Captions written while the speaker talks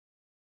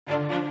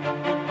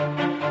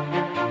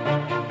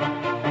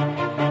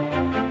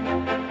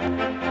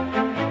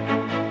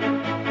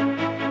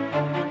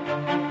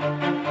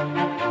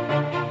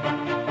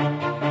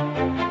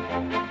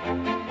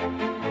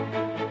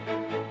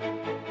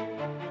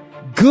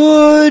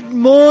Good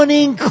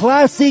morning,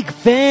 Classic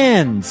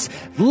fans.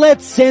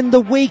 Let's send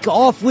the week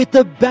off with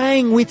a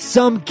bang with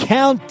some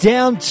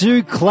Countdown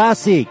to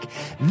Classic.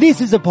 This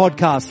is a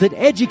podcast that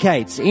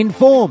educates,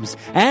 informs,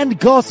 and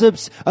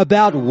gossips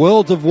about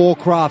World of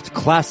Warcraft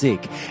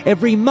Classic.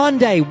 Every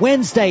Monday,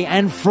 Wednesday,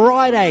 and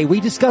Friday,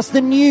 we discuss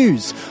the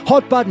news,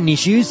 hot button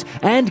issues,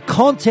 and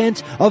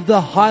content of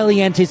the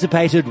highly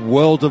anticipated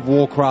World of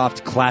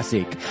Warcraft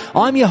Classic.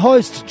 I'm your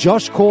host,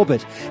 Josh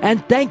Corbett,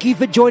 and thank you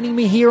for joining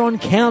me here on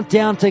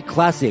Countdown to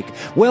Classic.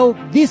 Well,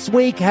 this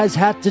week has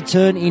had to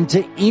turn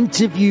into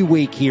interview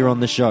week here on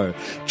the show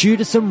due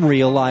to some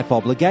real life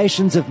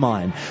obligations of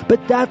mine.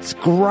 But that's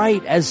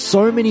great, as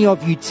so many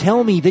of you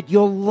tell me that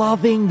you're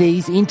loving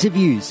these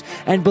interviews.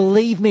 And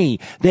believe me,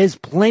 there's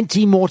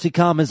plenty more to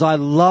come, as I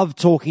love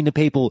talking to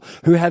people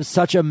who have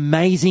such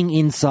amazing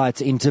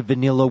insights into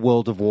vanilla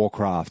World of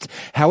Warcraft.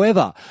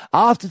 However,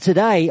 after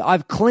today,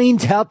 I've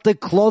cleaned out the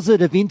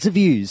closet of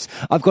interviews.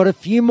 I've got a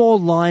few more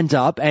lined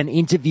up and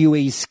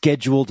interviewees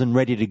scheduled and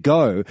ready to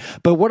go.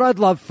 But what I'd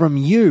love from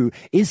you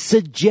is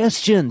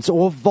suggestions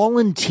or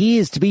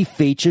volunteers to be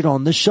featured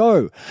on the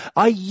show.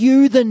 Are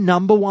you the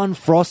number one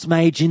frost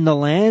mage in the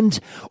land?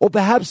 Or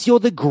perhaps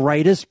you're the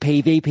greatest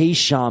PvP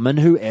shaman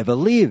who ever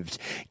lived?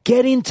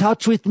 Get in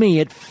touch with me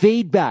at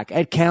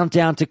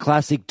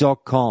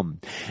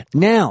feedback@countdowntoclassic.com.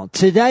 Now,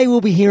 today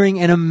we'll be hearing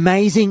an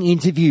amazing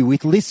interview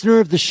with listener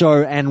of the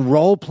show and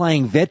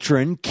role-playing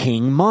veteran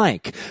King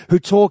Mike, who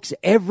talks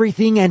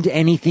everything and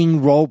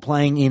anything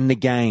role-playing in the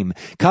game,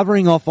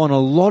 covering off on a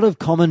lot of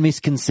common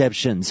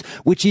misconceptions,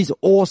 which is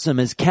awesome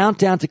as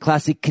Countdown to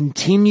Classic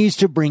continues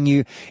to bring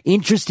you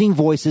interesting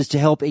voices to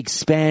help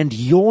expand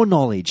your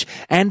knowledge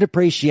and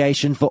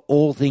appreciation for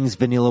all things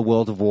vanilla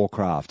World of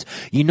Warcraft.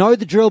 You know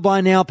the drill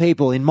by now,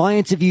 people. In my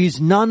interviews,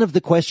 none of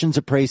the questions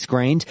are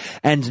pre-screened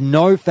and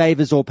no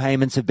favors or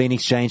payments have been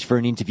exchanged for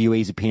an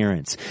interviewee's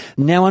appearance.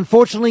 Now,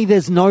 unfortunately,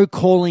 there's no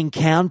calling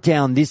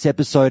Countdown this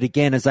episode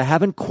again, as I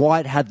haven't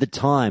quite had the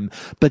time,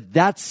 but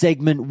that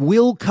segment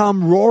will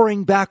come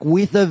roaring back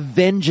with a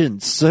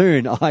vengeance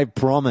soon, I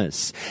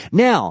promise.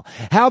 Now,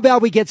 how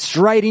about we get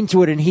straight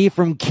into it and hear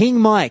from King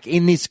Mike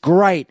in this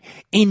great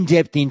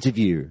in-depth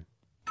interview.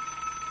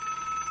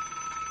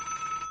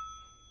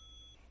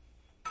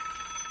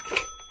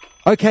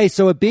 Okay,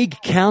 so a big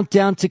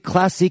Countdown to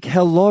Classic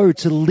hello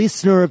to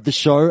listener of the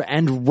show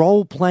and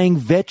role-playing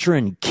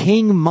veteran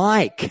King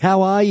Mike.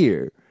 How are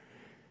you?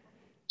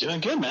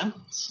 Doing good, man.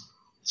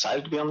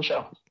 Excited to be on the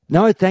show.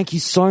 No, thank you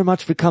so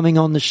much for coming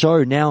on the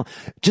show. Now,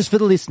 just for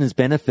the listeners'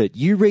 benefit,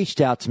 you reached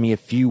out to me a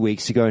few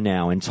weeks ago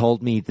now and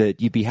told me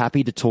that you'd be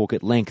happy to talk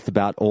at length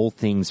about all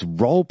things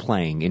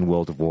role-playing in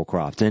World of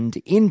Warcraft. And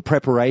in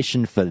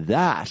preparation for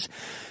that,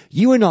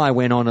 you and I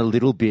went on a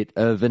little bit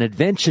of an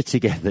adventure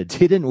together,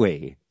 didn't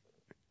we?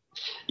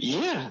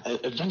 Yeah,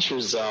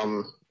 adventure's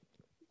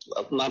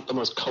not the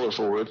most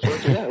colorful word for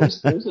it, but yeah, it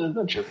was an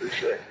adventure for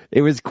sure.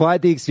 It was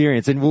quite the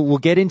experience, and we'll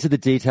get into the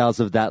details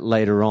of that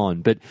later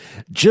on. But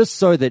just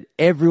so that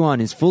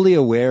everyone is fully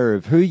aware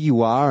of who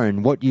you are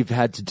and what you've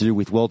had to do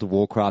with World of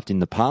Warcraft in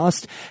the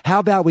past, how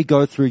about we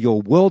go through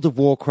your World of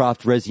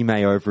Warcraft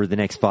resume over the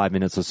next 5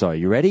 minutes or so?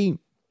 You ready?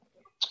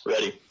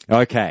 Ready.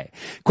 Okay.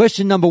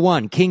 Question number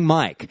 1, King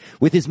Mike.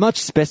 With as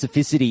much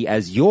specificity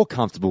as you're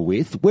comfortable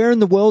with, where in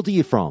the world are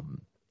you from?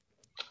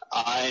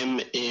 I'm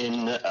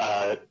in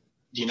the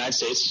United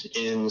States,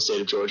 in the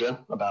state of Georgia,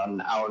 about an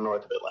hour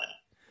north of Atlanta.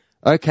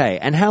 Okay.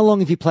 And how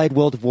long have you played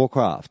World of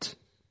Warcraft?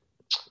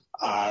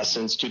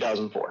 Since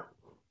 2004.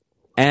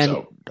 And,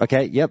 so,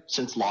 okay, yep.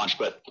 Since launch,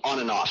 but on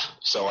and off.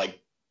 So,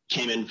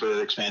 came in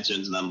for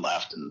expansions and then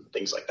left and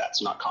things like that.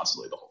 So not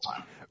constantly the whole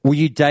time. Were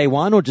you day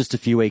one or just a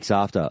few weeks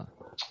after?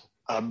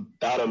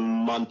 About a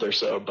month or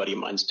so, a buddy of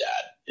mine's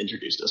dad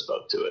introduced us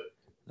both to it.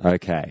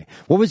 Okay.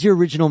 What was your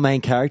original main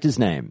character's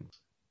name?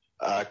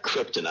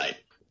 Kryptonite.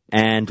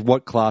 And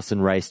what class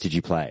and race did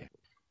you play?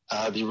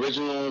 The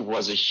original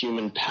was a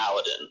human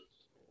paladin.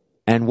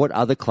 And what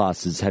other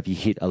classes have you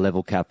hit a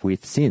level cap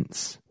with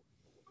since?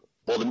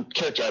 Well, the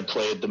character I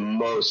played the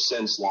most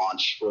since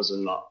launch was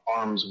an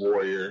arms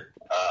warrior,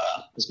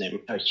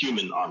 a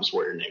human arms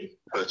warrior named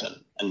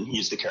Herthan, and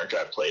he's the character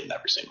I've played in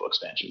every single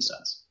expansion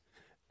since.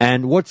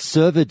 And what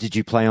server did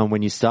you play on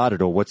when you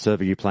started, or what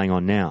server are you playing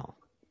on now?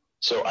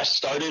 So I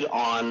started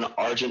on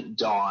Argent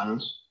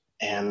Dawn,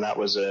 and that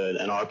was an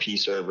RP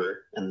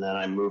server, and then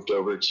I moved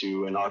over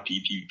to an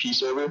RP PvP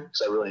server,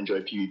 because I really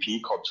enjoy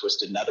PvP, called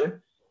Twisted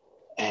Nether.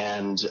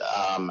 And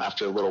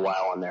after a little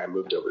while on there, I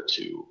moved over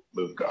to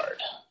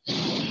Moonguard.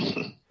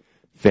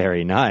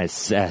 Very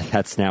nice.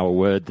 That's now a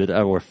word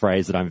or a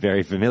phrase that I'm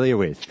very familiar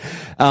with.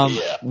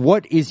 Yeah.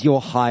 What is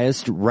your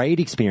highest raid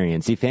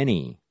experience, if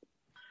any?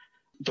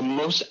 The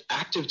most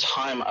active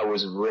time I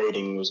was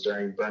raiding was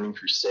during Burning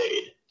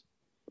Crusade.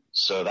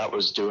 So that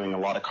was doing a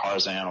lot of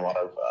Karzan, a lot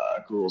of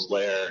Gruul's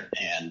Lair,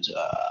 and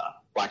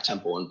Black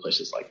Temple and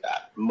places like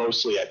that.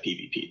 Mostly at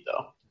PvP,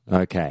 though.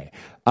 Okay.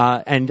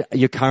 And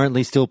you're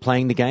currently still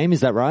playing the game,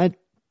 is that right?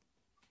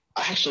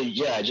 Actually,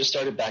 yeah, I just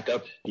started back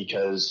up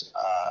because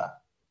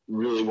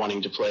really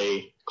wanting to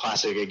play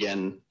Classic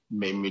again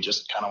made me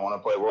just kind of want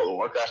to play World of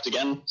Warcraft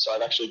again. So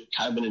I've actually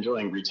kind of been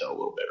enjoying retail a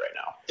little bit right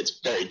now. It's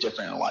very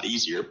different and a lot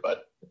easier,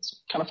 but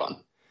it's kind of fun.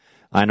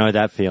 I know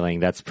that feeling.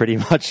 That's pretty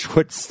much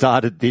what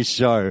started this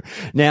show.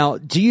 Now,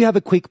 do you have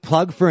a quick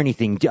plug for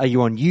anything? Are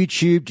you on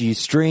YouTube? Do you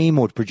stream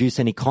or produce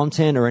any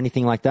content or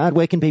anything like that?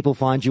 Where can people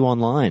find you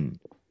online?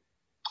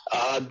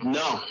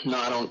 No,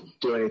 I don't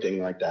do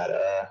anything like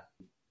that.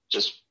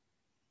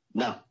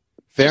 No.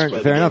 Fair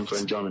enough.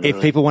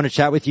 If people want to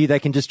chat with you, they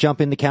can just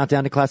jump in the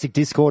Countdown to Classic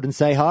Discord and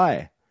say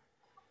hi.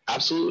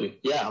 Absolutely.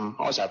 Yeah, I'm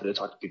always happy to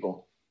talk to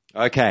people.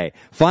 Okay.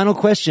 Final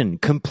question.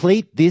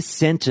 Complete this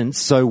sentence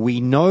so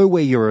we know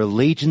where your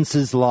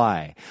allegiances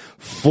lie.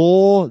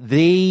 For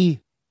the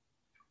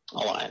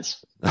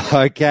Alliance.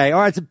 Okay. All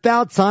right. It's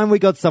about time we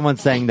got someone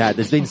saying that.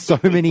 There's been so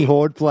many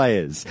Horde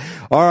players.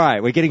 All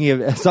right. We're getting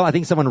you. So I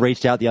think someone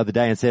reached out the other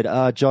day and said,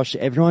 Josh,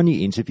 everyone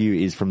you interview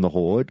is from the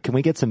Horde. Can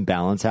we get some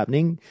balance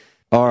happening?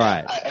 All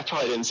right. I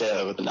probably didn't say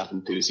that with enough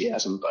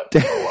enthusiasm,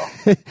 but oh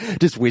well.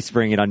 Just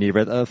whispering it under your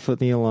breath, for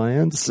the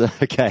Alliance.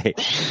 Okay.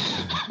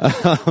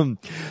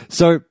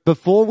 So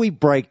before we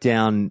break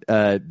down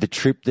the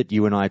trip that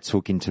you and I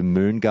took into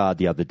Moonguard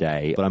the other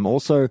day, but I'm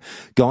also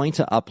going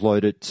to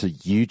upload it to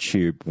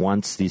YouTube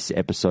once this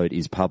episode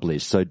is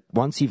published. So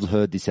once you've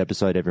heard this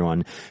episode,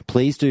 everyone,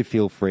 please do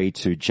feel free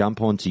to jump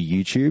onto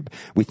YouTube.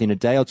 Within a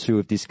day or two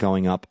of this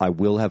going up, I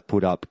will have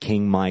put up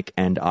King Mike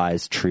and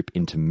I's trip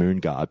into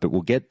Moonguard, but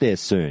we'll get there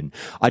soon.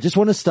 I just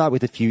want to start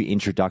with a few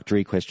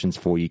introductory questions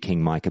for you,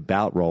 King Mike,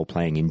 about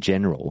role-playing in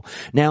general.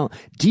 Now,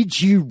 did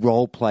you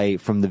role-play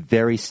from the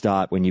very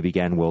start when you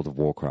began World of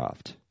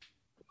Warcraft?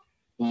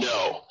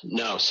 No.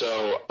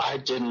 So I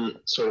didn't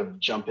sort of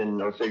jump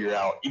in or figure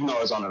out, even though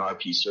I was on an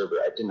RP server,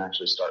 I didn't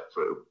actually start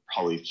for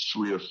probably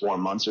 3 or 4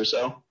 months or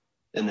so.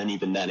 And then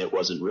even then, it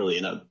wasn't really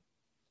in a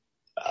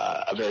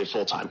very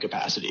full-time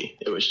capacity.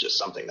 It was just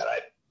something that I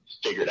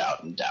figured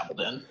out and dabbled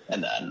in,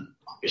 and then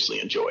obviously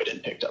enjoyed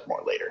and picked up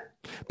more later.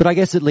 But I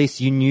guess at least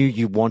you knew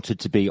you wanted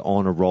to be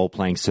on a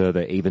role-playing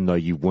server, even though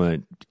you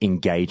weren't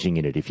engaging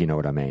in it, if you know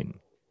what I mean.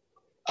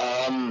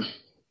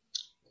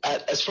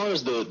 As far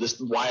as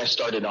why I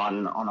started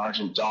on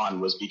Argent Dawn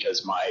was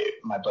because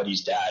my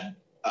buddy's dad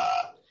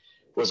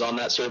was on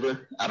that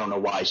server. I don't know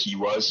why he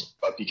was,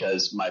 but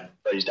because my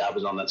buddy's dad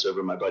was on that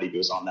server, my buddy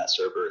was on that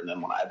server, and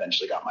then when I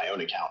eventually got my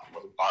own account and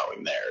was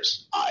borrowing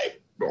theirs, I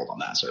rolled on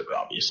that server,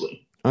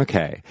 obviously.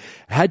 Okay.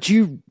 Had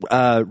you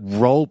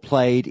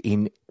role-played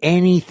in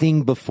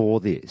anything before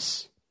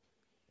this?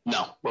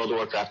 No. World of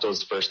Warcraft was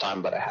the first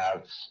time, but I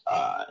have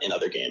in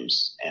other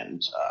games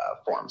and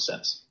forums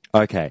since.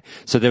 Okay.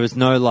 So there was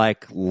no,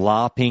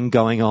 LARPing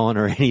going on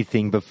or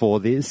anything before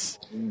this?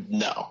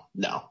 No.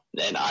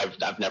 And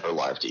I've never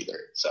LARPed either,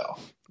 so.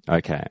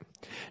 Okay.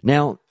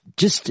 Now,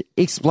 just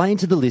explain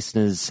to the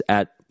listeners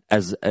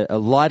as a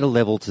lighter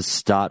level to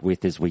start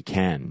with as we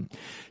can,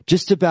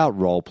 just about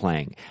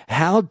role-playing.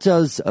 How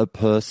does a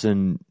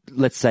person,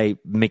 let's say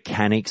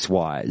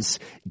mechanics-wise,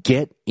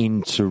 get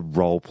into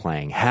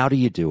role-playing? How do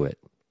you do it?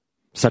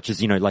 Such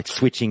as,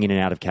 switching in and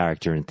out of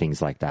character and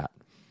things like that.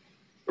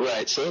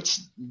 Right, so it's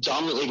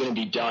dominantly going to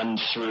be done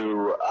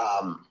through,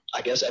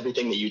 I guess,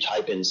 everything that you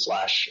type in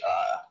 /say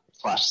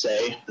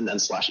and then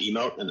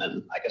 /emote, and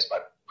then I guess by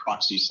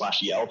proxy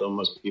 /yell, though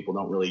most people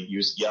don't really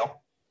use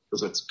yell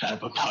because it's kind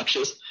of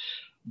obnoxious.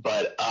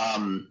 But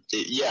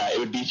it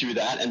would be through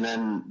that, and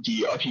then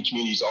the RP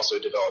community's also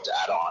developed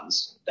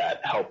add-ons that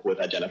help with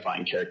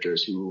identifying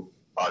characters who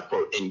are,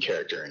 quote, in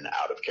character and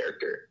out of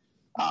character.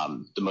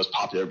 The most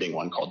popular being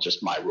one called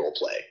just My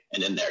Roleplay,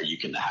 and in there you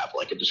can have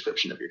a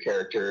description of your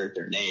character,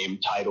 their name,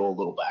 title, a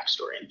little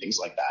backstory, and things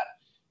like that.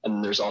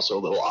 And there's also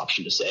a little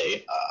option to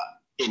say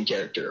in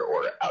character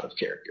or out of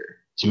character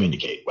to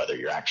indicate whether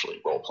you're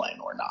actually role-playing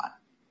or not.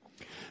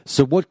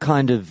 So what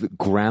kind of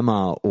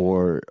grammar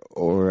or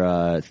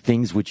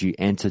things would you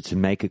enter to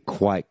make it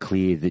quite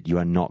clear that you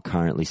are not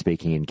currently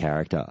speaking in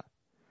character?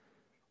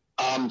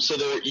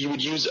 You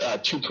would use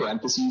 2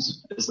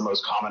 parentheses is the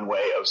most common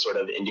way of sort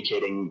of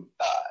indicating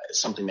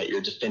something that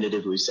you're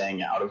definitively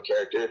saying out of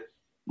character.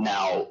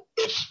 Now,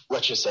 if,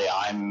 let's just say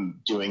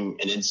I'm doing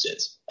an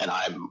instance and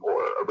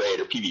or a raid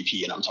or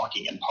PvP and I'm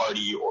talking in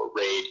party or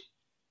raid,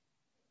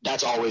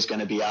 that's always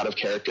going to be out of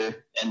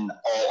character, and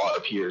all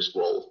our peers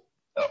will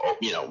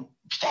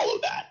follow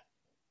that.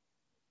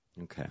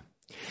 Okay.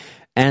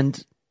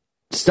 And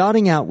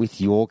starting out with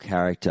your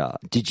character,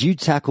 did you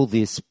tackle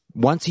this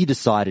once you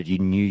decided you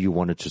knew you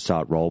wanted to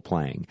start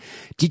role-playing?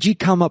 Did you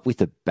come up with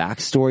a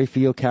backstory for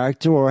your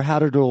character, or how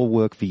did it all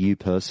work for you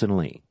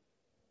personally?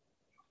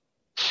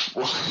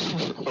 Well,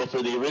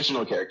 for the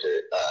original character,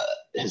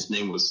 his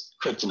name was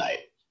Kryptonite,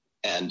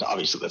 and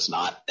obviously that's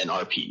not an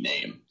RP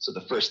name. So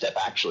the first step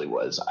actually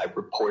was I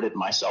reported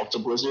myself to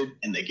Blizzard,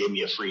 and they gave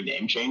me a free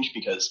name change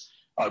because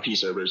RP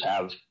servers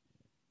have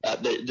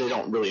they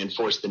don't really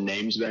enforce the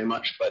names very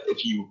much. But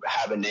if you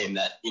have a name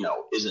that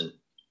isn't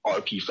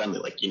RP friendly,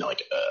 like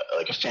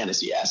a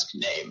fantasy-esque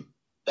name,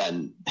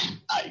 then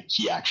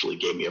he actually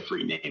gave me a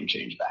free name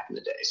change back in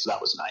the day. So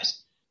that was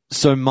nice.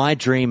 So my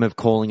dream of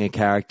calling a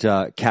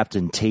character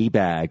Captain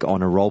Teabag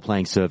on a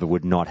role-playing server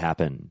would not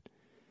happen.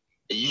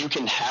 You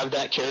can have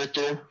that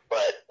character,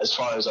 but as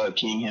far as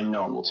RPing him,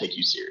 no one will take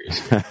you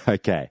seriously.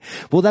 Okay.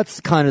 Well, that's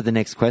kind of the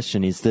next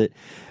question, is that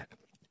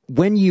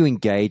when you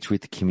engage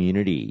with the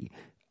community,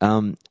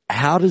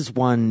 how does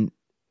one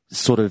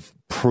sort of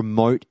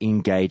promote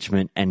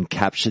engagement and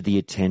capture the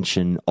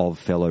attention of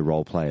fellow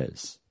role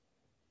players?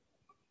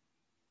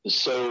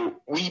 So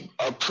we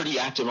are pretty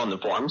active on the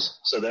forums.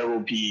 So there will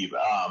be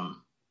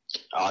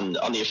on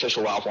the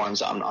official WoW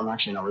forums. I'm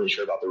actually not really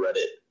sure about the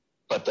Reddit,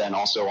 but then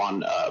also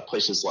on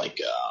places like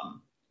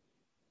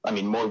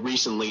more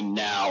recently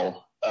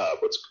now,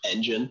 what's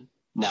Engine.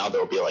 Now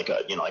there'll be like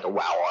a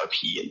WoW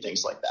RP and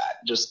things like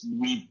that. Just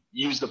we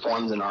use the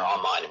forums in our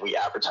online and we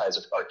advertise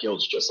our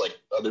guilds just like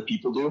other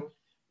people do.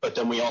 But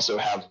then we also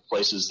have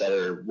places that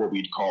are what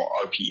we'd call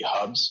RP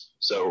hubs.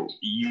 So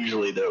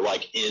usually they're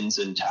like inns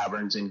and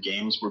taverns and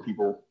games where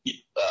people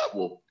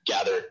will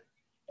gather.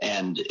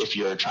 And if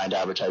you're trying to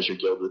advertise your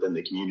guild within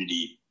the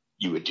community,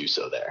 you would do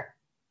so there.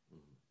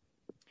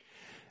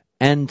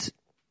 And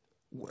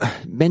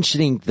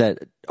mentioning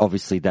that,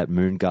 obviously, that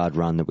Moonguard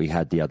run that we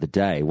had the other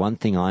day, one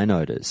thing I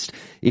noticed,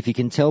 if you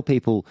can tell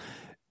people,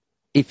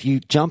 if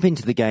you jump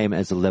into the game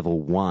as a level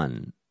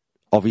 1,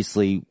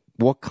 obviously,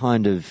 what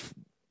kind of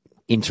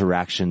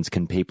interactions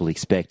can people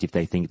expect if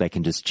they think they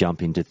can just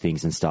jump into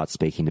things and start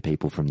speaking to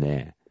people from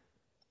there?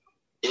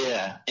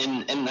 Yeah,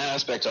 in that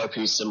aspect, RP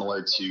is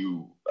similar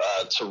to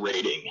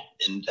raiding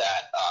in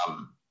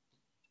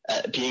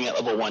that being at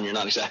level 1, you're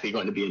not exactly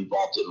going to be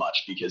involved in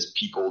much because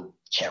people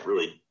can't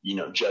really,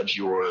 judge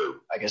your,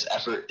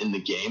 effort in the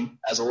game.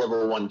 As a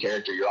level 1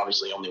 character, you're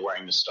obviously only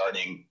wearing the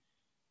starting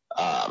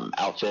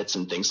outfits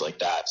and things like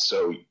that.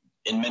 So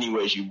in many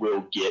ways, you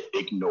will get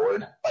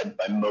ignored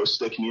by most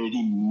of the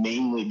community,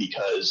 mainly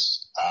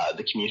because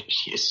the community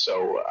is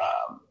so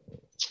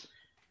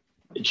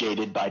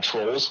jaded by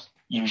trolls.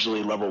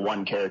 Usually level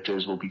 1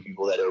 characters will be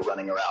people that are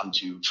running around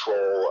to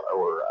troll,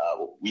 or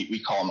we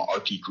call them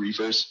RP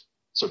griefers.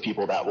 So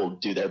people that will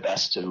do their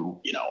best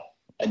to,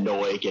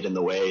 annoy, get in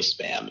the way,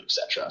 spam,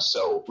 etc.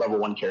 So level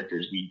 1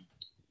 characters, we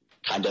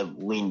kind of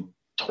lean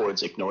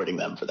towards ignoring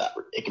them for that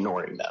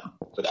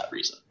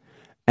reason.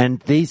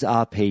 And these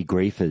RP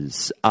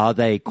griefers, are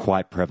they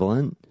quite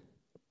prevalent?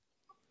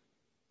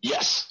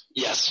 Yes,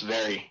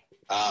 very.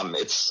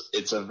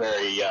 It's a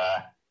very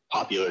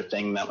popular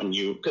thing that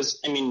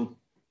because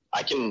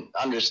I can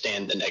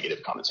understand the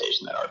negative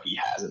connotation that RP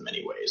has in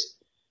many ways.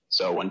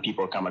 So when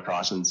people come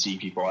across and see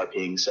people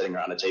RPing sitting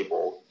around a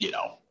table,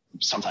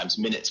 sometimes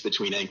minutes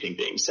between anything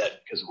being said,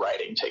 because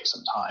writing takes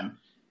some time,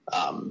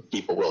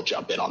 people will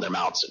jump in on their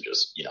mounts and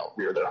just,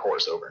 rear their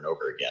horse over and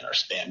over again, or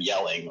spam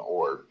yelling,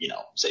 or,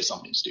 say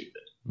something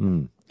stupid.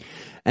 Mm.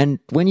 And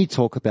when you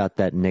talk about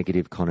that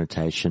negative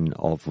connotation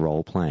of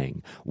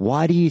role-playing,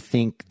 why do you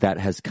think that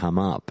has come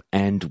up?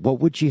 And what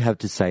would you have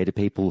to say to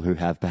people who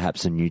have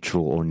perhaps a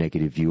neutral or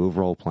negative view of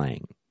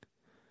role-playing?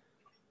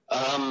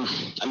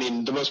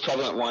 The most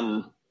prevalent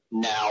one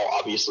now,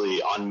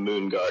 obviously, on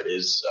Moonguard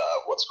is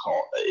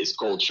is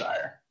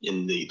Goldshire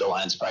in the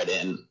Lion's Pride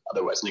Inn,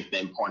 otherwise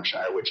nicknamed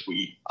Pornshire, which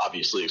we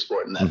obviously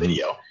explored in that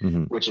video,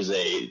 which is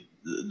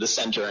the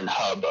center and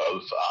hub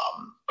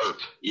of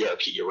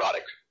ERP,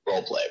 erotic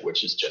roleplay,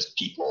 which is just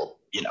people,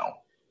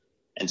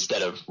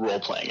 instead of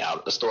role-playing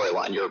out the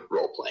storyline, you're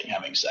role-playing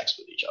having sex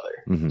with each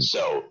other.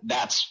 So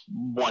that's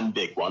one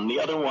big one. The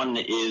other one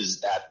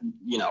is that,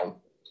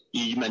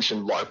 you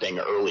mentioned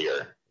LARPing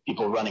earlier.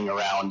 People running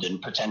around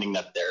and pretending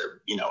that they're,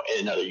 in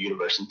another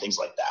universe and things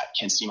like that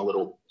can seem a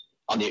little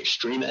on the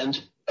extreme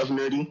end of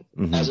nerdy,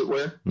 as it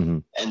were.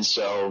 And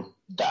so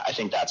I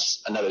think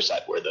that's another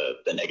side where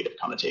the negative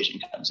connotation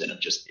comes in of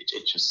just,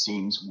 it just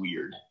seems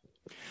weird.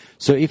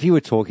 So if you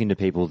were talking to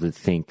people that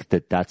think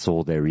that that's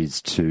all there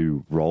is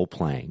to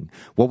role-playing,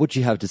 what would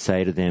you have to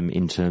say to them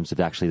in terms of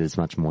actually there's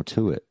much more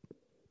to it?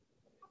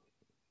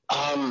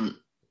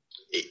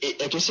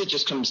 I guess it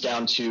just comes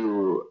down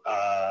to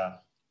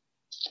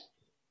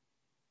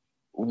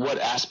what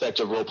aspect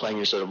of role-playing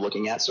you're sort of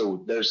looking at.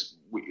 So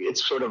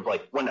it's sort of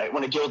like when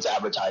a guild's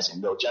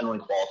advertising, they'll generally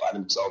qualify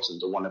themselves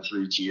into one of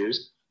 3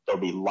 tiers.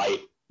 There'll be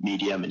light,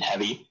 medium, and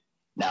heavy.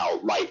 Now,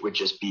 light would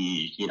just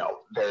be,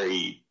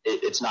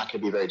 it's not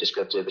going to be very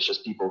descriptive. It's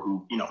just people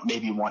who,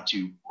 maybe want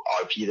to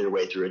RP their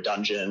way through a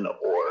dungeon,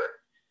 or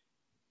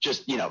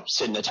just,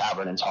 sit in a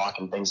tavern and talk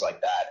and things like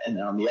that. And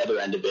then on the other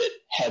end of it,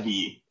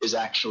 heavy is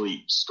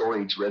actually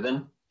story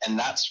driven. And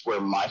that's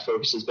where my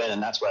focus has been.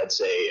 And that's where I'd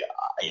say,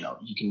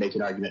 you can make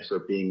an argument for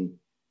it being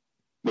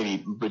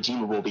maybe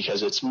redeemable,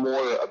 because it's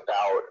more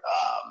about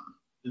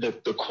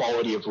the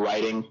quality of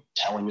writing,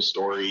 telling a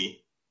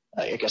story,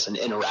 I guess an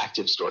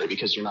interactive story,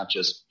 because you're not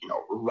just,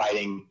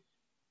 writing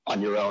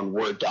on your own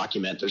Word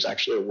document. There's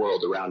actually a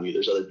world around you.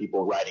 There's other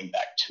people writing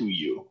back to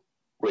you,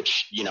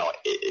 which,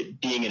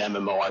 being an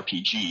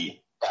MMORPG,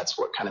 that's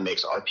what kind of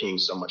makes RPing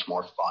so much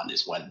more fun,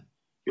 is when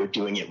you're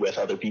doing it with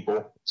other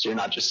people. So you're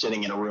not just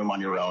sitting in a room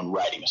on your own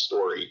writing a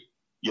story.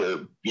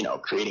 You're,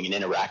 creating an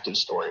interactive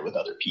story with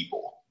other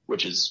people,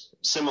 which is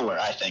similar,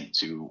 I think,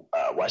 to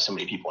why so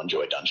many people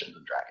enjoy Dungeons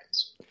and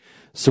Dragons.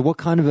 So what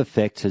kind of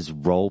effect has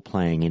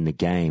role-playing in the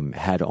game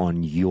had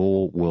on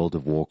your World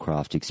of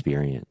Warcraft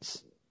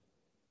experience?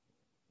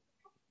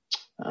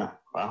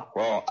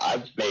 Well,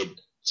 I've made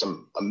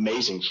some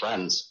amazing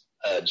friends,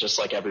 just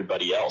like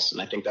everybody else.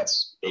 And I think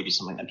that's maybe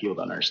something that people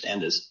don't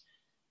understand is,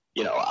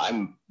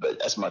 I'm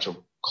as much a,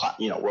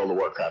 World of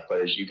Warcraft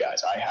player as you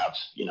guys. I have,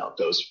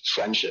 those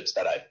friendships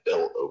that I've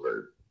built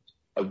over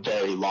a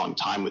very long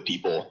time with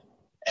people.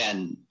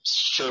 And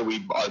sure, we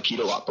RP'd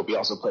a lot, but we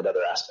also played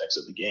other aspects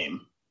of the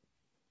game.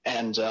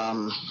 And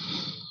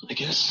I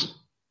guess...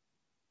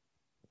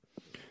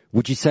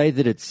 Would you say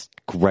that it's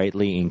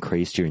greatly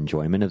increased your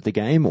enjoyment of the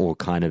game or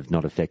kind of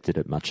not affected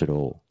it much at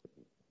all?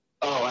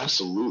 Oh,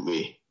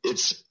 absolutely.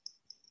 It's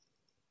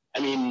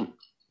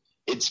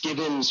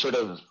given sort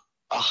of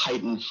a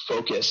heightened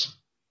focus,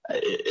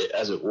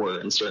 as it were,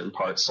 in certain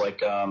parts. Like,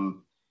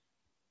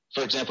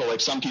 for example,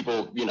 like some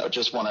people,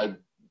 just want to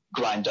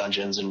grind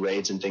dungeons and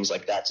raids and things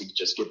like that to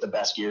just get the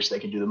best gear so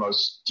they can do the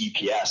most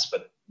DPS.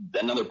 But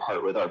another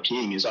part with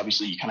RPing is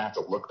obviously you kind of have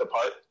to look the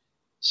part.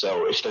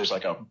 So if there's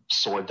like a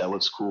sword that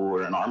looks cool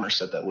or an armor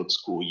set that looks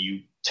cool,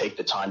 you take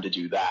the time to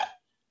do that.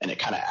 And it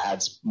kind of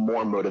adds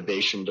more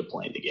motivation to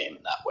playing the game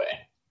in that way.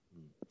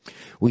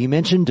 Well, you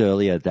mentioned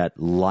earlier that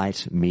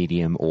light,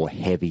 medium, or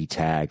heavy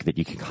tag that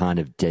you can kind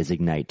of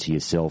designate to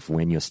yourself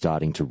when you're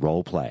starting to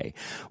role play.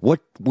 What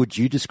would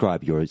you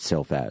describe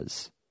yourself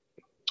as?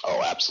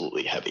 Oh,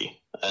 absolutely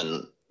heavy.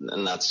 And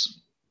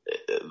that's,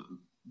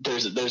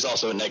 there's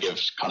also a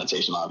negative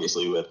connotation,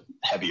 obviously, with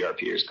heavy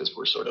RPers, because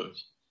we're sort of,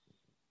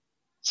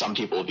 some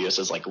people view us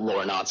as like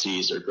lore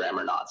Nazis or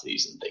grammar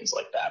Nazis and things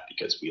like that,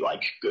 because we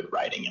like good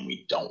writing and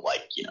we don't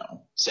like,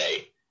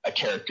 say a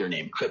character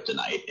named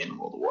Kryptonite in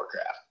World of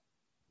Warcraft.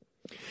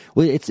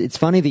 Well, it's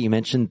funny that you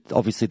mentioned,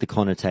 obviously, the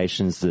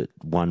connotations that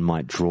one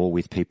might draw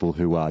with people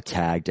who are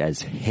tagged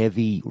as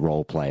heavy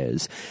role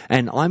players.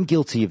 And I'm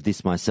guilty of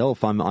this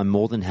myself. I'm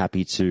more than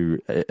happy to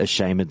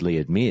ashamedly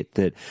admit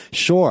that,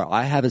 sure,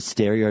 I have a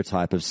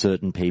stereotype of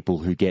certain people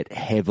who get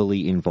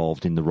heavily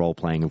involved in the role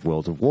playing of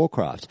World of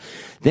Warcraft.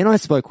 Then I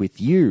spoke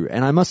with you,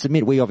 and I must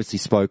admit, we obviously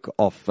spoke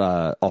off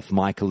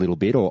mic a little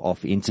bit, or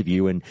off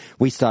interview, and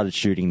we started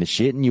shooting the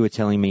shit, and you were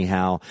telling me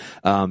how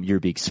you're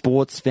a big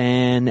sports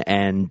fan,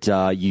 and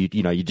you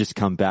just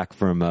come back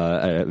from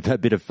a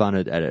bit of fun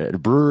at a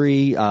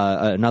brewery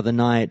another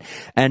night,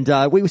 and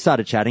we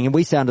started chatting, and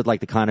we sounded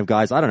like the kind of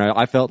guys, I don't know,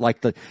 I felt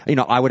like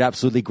I would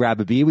absolutely grab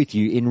a beer with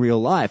you in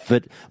real life,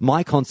 but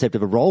my concept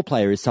of a role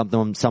player is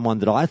someone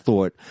that I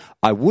thought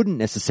I wouldn't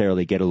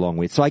necessarily get along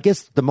with. So I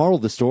guess the moral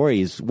of the story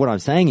is, what I'm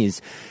saying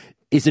is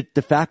it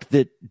the fact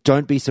that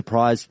don't be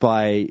surprised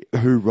by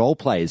who role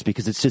plays,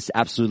 because it's just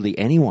absolutely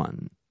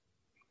anyone?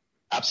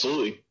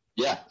 Absolutely.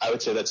 Yeah, I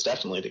would say that's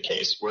definitely the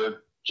case. We're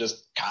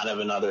just kind of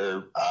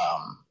another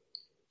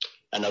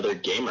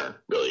gamer,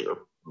 really, or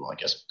I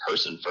guess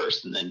person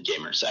first and then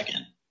gamer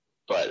second.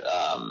 But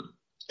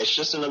it's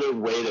just another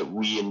way that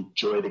we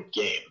enjoy the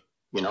game.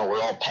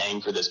 We're all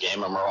paying for this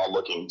game, and we're all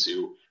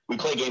we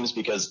play games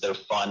because they're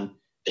fun,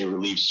 they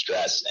relieve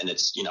stress, and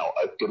it's,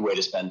 a good way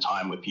to spend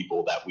time with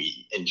people that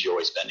we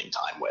enjoy spending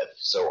time with.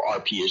 So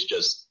RP is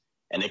just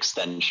an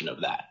extension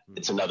of that.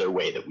 It's another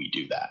way that we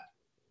do that.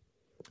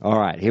 All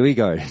right, here we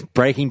go.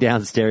 Breaking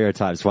down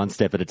stereotypes one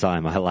step at a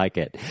time. I like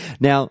it.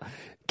 Now,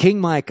 King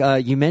Mike,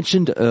 you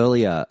mentioned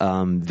earlier,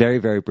 very,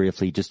 very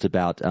briefly, just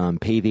about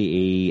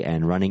PvE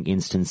and running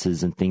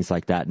instances and things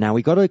like that. Now,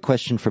 we got a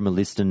question from a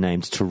listener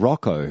named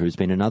Tarocco, who's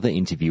been another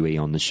interviewee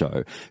on the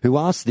show, who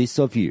asked this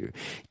of you.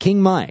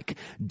 King Mike,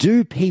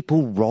 do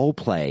people role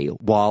play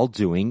while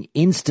doing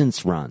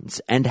instance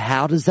runs? And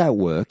how does that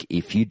work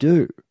if you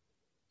do?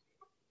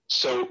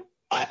 So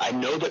I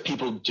know that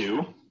people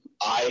do.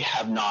 I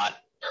have not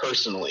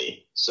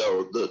personally.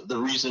 So the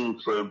reason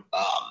for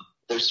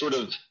there's sort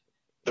of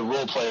the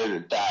role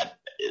player that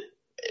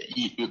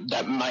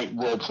might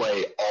role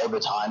play all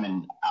the time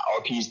and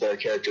RPs their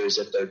characters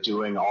if they're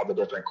doing all the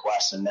different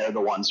quests, and they're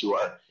the ones who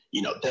are,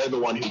 they're the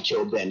one who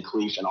killed Van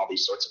Cleef and all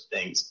these sorts of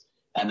things.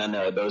 And then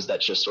there are those that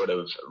just sort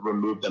of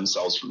remove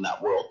themselves from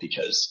that world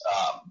because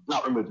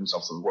not remove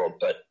themselves from the world,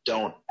 but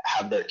don't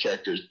have their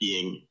characters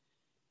being,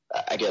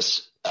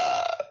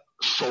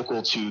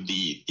 focal to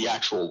the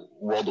actual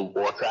World of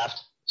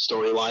Warcraft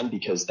storyline,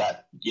 because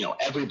that,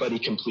 everybody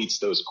completes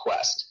those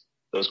quests.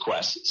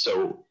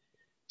 So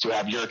to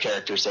have your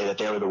character say that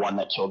they were the one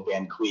that killed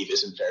Van Cleef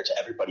isn't fair to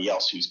everybody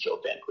else who's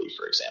killed Van Cleef,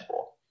 for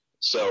example.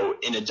 So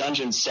in a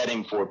dungeon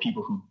setting for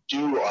people who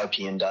do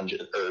RP in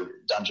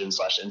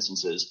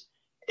dungeon/instances,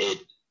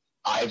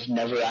 I've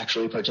never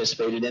actually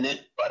participated in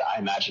it, but I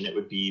imagine it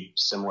would be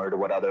similar to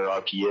what other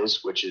RP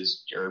is, which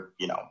is you're,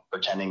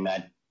 pretending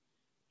that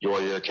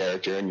you're your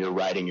character and you're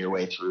riding your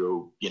way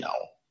through,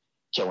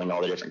 killing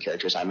all the different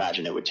characters. I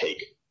imagine it would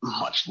take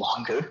much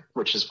longer,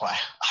 which is why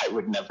I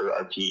would never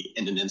RP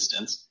in an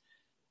instance.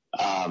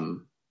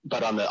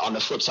 But on the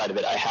flip side of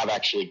it, I have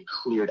actually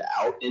cleared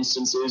out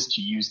instances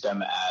to use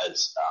them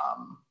as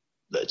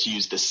to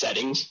use the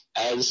settings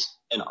as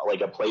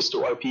a place to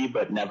RP,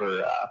 but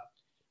never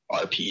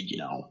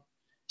RP'd,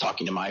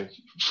 talking to my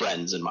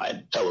friends and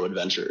my fellow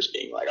adventurers,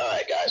 being like, all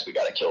right, guys, we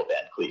got to kill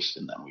Van Cleef,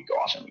 and then we go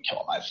off and we kill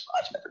him. I've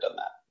never done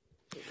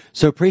that.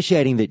 So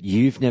appreciating that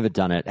you've never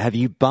done it, have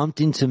you bumped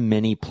into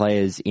many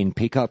players in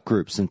pickup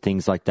groups and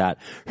things like that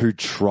who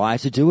try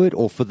to do it,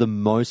 or for the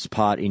most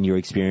part, in your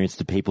experience,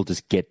 do people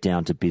just get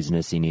down to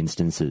business in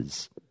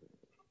instances?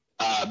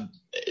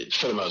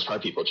 For the most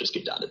part, people just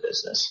get down to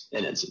business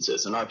in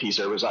instances. In RP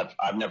servers,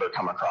 I've never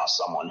come across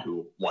someone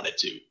who wanted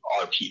to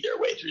RP their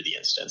way through the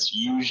instance.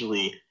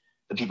 Usually,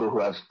 the people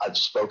who I've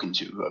spoken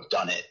to who have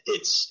done it,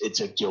 it's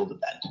a guild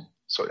event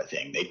sort of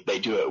thing. They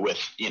do it with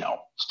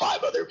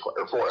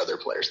 4 other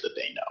players that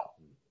they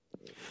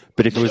know.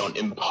 But if they don't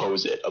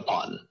impose it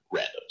upon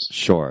randoms.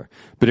 Sure,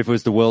 but if it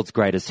was the world's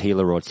greatest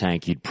healer or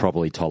tank, you'd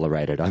probably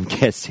tolerate it, I'm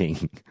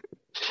guessing.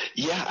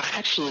 Yeah,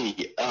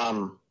 actually,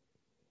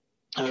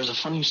 there's a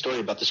funny story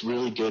about this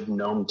really good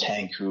gnome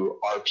tank who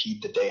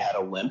RP'd the day had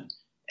a limp,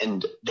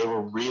 and they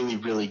were really,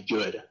 really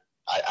good.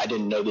 I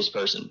didn't know this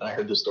person, but I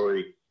heard the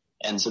story.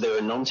 And so they were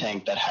a gnome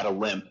tank that had a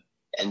limp,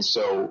 and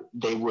so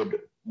they would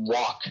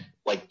walk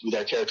like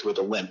their character with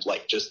a limp,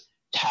 like just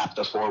tap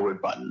the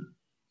forward button.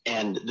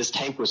 And this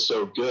tank was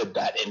so good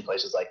that in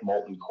places like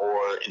Molten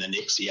Core and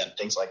Onyxia and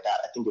things like that,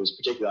 I think it was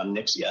particularly on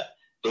Onyxia,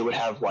 they would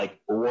have like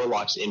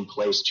warlocks in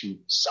place to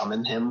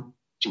summon him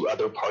to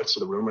other parts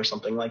of the room or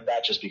something like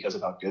that, just because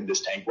of how good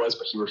this tank was.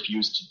 But he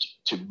refused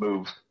to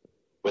move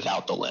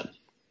without the limp.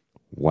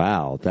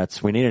 Wow,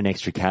 we need an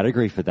extra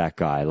category for that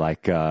guy,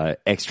 like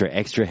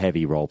extra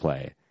heavy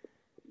roleplay.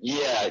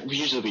 Yeah,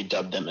 usually we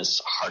dub them as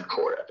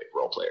hardcore epic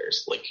role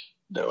players. Like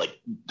they're like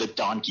the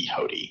Don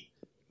Quixote.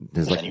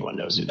 If anyone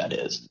knows who that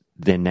is.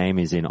 Their name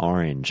is in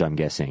orange, I'm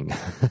guessing.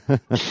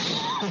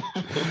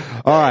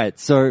 All right,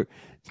 so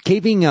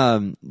keeping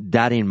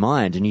that in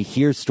mind, and you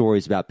hear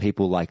stories about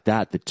people like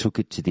that took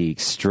it to the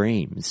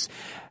extremes.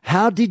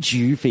 How did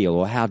you feel,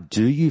 or how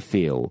do you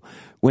feel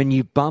when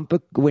you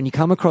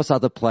come across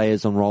other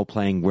players on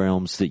role-playing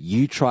realms that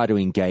you try to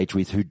engage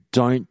with who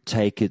don't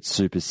take it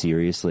super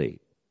seriously?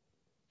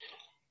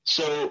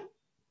 So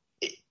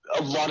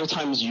a lot of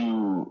times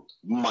you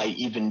might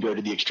even go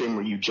to the extreme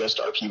where you just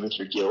RP with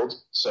your guild.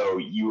 So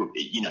you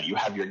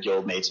have your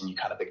guild mates and you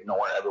kind of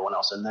ignore everyone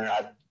else in there.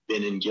 I've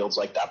been in guilds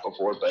like that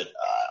before, but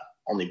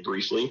only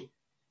briefly.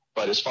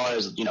 But as far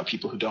as,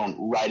 people who don't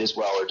write as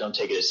well or don't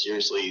take it as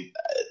seriously,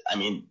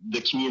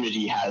 the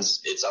community has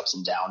its ups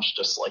and downs,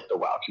 just like the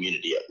WoW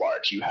community at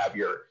large. You have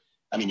your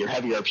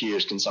heavy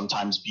RPers can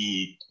sometimes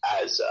be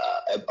as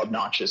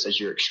obnoxious as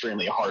your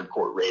extremely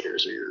hardcore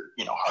raiders or your,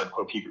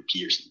 hardcore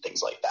PvPers and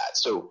things like that.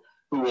 So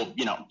who will,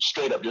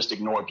 straight up just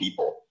ignore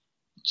people,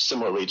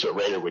 similarly to a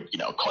raider would,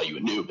 call you a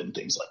noob and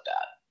things like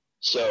that.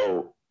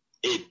 So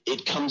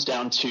it comes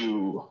down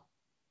to,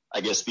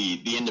 I guess,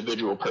 the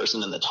individual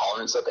person and the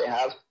tolerance that they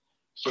have.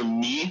 For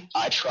me,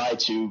 I try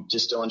to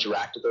still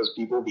interact with those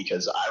people,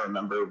 because I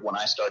remember when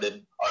I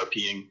started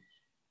RPing,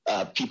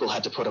 people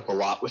had to put up a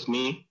lot with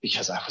me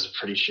because I was a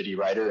pretty shitty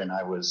writer, and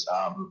I was,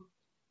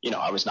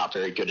 I was not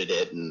very good at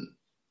it. And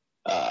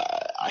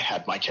I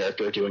had my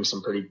character doing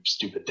some pretty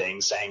stupid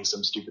things, saying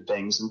some stupid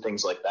things and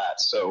things like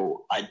that.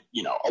 So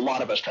a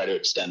lot of us try to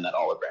extend that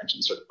olive branch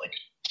and sort of like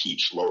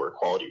teach lower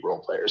quality role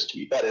players to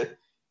be better.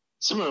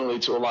 Similarly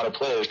to a lot of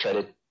players try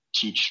to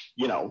teach,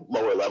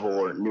 lower level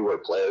or newer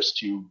players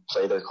to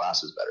play their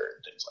classes better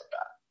and things like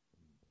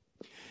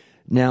that.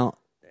 Now,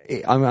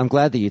 I'm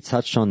glad that you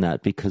touched on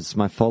that, because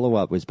my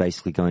follow-up was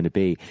basically going to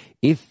be,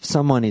 if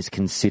someone is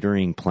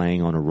considering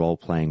playing on a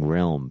role-playing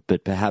realm,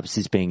 but perhaps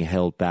is being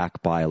held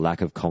back by a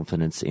lack of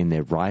confidence in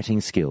their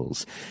writing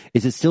skills,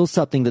 is it still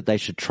something that they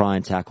should try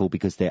and tackle,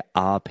 because there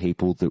are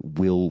people that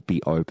will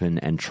be open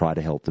and try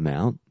to help them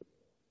out?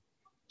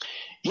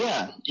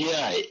 Yeah.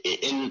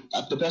 And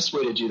the best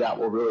way to do that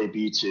will really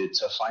be to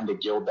find a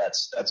guild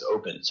that's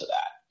open to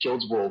that.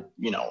 Guilds will,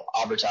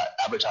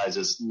 advertise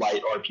as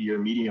light RP or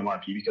medium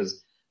RP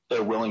because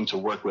they're willing to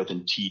work with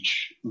and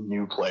teach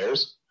new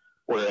players.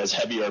 Whereas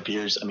heavy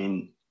RPers,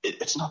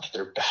 it's not that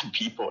they're bad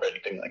people or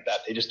anything like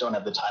that. They just don't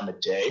have the time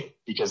of day,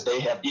 because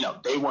they have,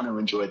 they want to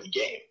enjoy the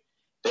game.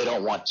 They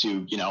don't want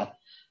to,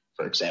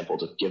 for example,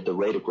 to give the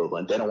raid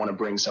equivalent, they don't want to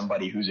bring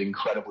somebody who's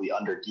incredibly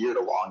undergeared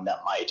along that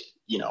might,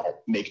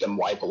 make them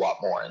wipe a lot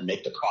more and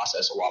make the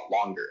process a lot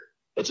longer.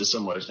 It's a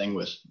similar thing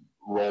with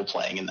role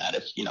playing, in that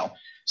if,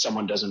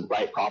 someone doesn't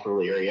write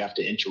properly, or you have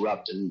to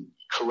interrupt and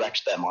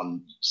correct them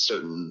on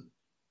certain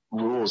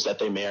rules that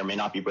they may or may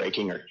not be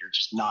breaking, or you're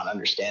just not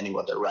understanding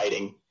what they're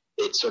writing,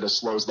 it sort of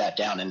slows that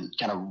down and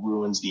kind of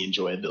ruins the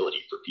enjoyability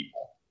for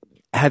people.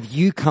 Have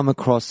you come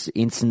across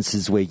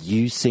instances where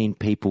you've seen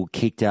people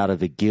kicked out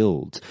of a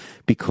guild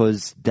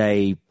because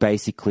they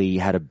basically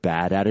had a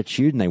bad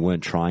attitude and they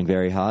weren't trying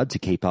very hard to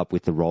keep up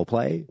with the role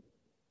play?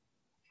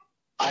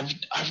 I've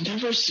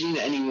never seen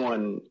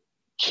anyone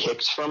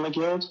kicked from a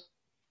guild.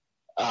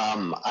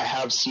 I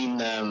have seen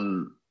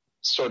them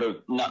sort of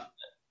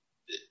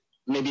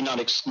maybe not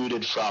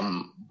excluded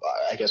from,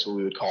 I guess, what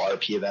we would call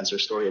RP events or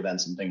story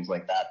events and things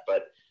like that,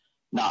 but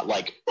not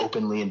like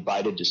openly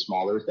invited to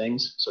smaller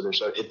things. So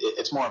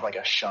it's more of like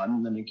a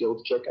shun than a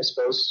guild kick, I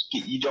suppose.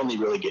 You'd only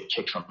really get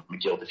kicked from a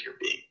guild if you're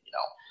being,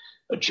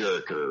 a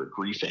jerk or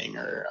griefing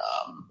or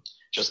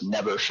just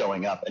never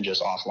showing up and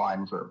just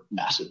offline for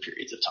massive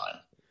periods of time.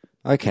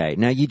 Okay,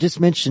 now you just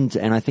mentioned,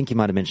 and I think you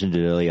might have mentioned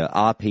it earlier,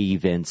 RP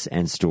events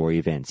and story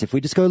events. If we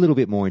just go a little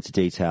bit more into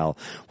detail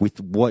with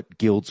what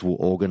guilds will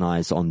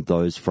organize on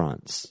those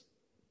fronts.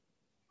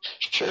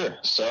 Sure.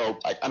 So,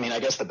 I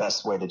guess the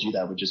best way to do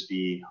that would just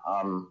be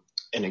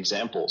an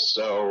example.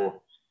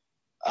 So,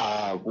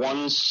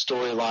 one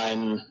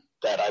storyline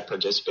that I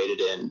participated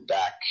in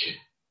back,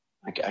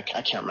 I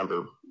can't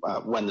remember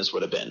when this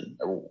would have been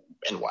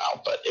in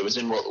WoW, but it was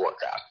in World of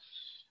Warcraft,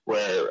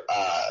 where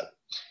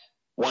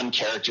one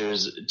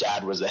character's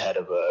dad was the head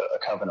of a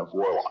coven of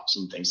warlocks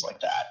and things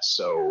like that.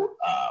 So,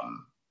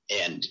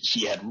 and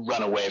he had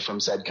run away from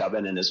said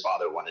coven, and his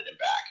father wanted him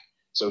back.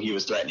 So he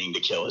was threatening to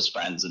kill his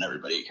friends and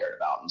everybody he cared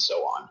about and so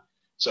on.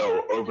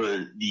 So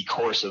over the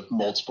course of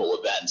multiple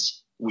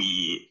events,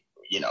 we,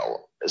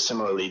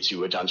 similarly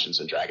to a Dungeons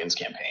and Dragons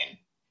campaign,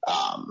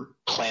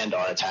 planned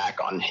our attack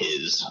on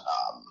his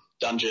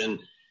dungeon,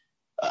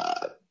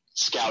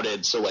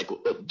 scouted. So like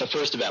the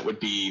first event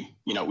would be,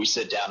 we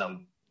sit down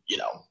and,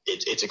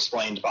 it's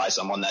explained by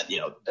someone that,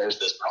 there's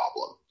this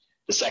problem.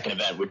 The second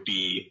event would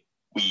be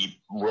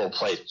we role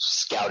play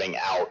scouting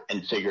out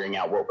and figuring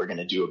out what we're going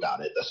to do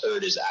about it. The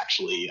third is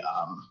actually,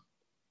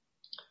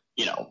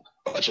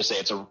 let's just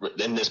say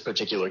in this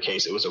particular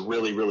case, it was a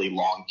really, really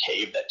long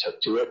cave that took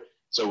to it.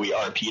 So we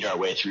RP'd our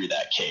way through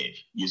that cave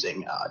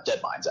using dead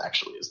mines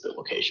actually as the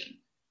location.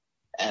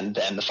 And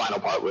then the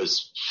final part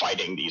was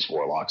fighting these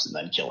warlocks and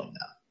then killing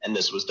them. And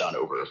this was done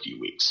over a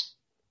few weeks.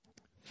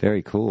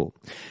 Very cool.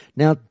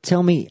 Now,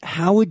 tell me,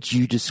 how would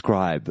you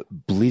describe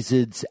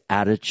Blizzard's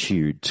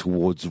attitude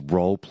towards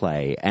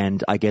roleplay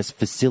and, I guess,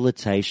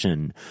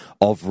 facilitation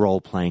of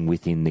role-playing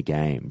within the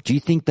game? Do you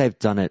think they've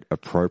done it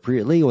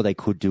appropriately, or they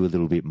could do a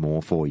little bit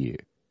more for you?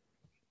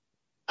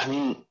 I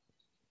mean,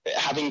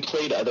 having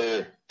played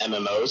other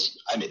MMOs,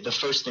 the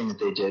first thing that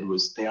they did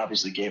was they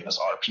obviously gave us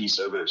RP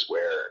servers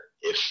where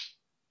if,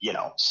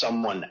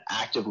 someone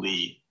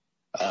actively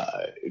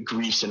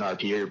griefs an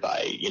RPer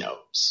by,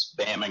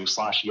 spamming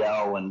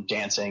 /yell and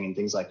dancing and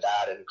things like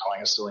that and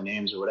calling us silly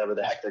names or whatever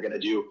the heck they're going to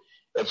do.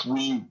 If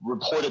we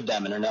reported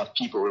them and enough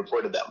people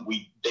reported them,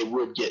 they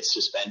would get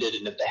suspended.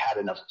 And if they had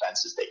enough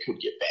offenses, they could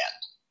get banned.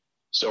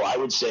 So I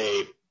would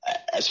say,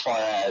 as far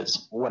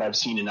as what I've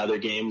seen in other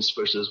games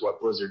versus what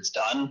Blizzard's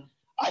done,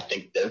 I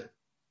think they're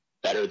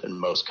better than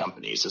most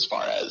companies as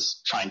far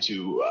as trying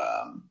to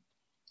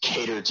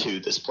cater to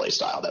this play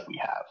style that we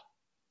have.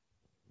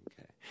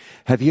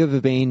 Have you ever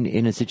been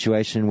in a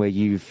situation where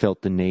you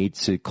felt the need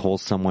to call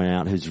someone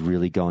out who's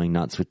really going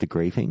nuts with the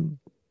griefing?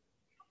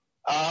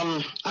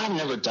 I've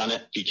never done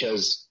it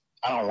because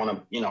I don't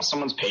want to,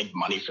 someone's paid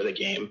money for the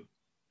game.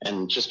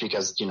 And just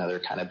because, they're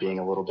kind of being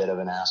a little bit of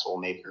an asshole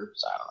maker.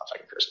 So I don't know if I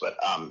can curse, but...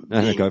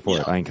 No, go for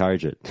it. I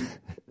encourage it.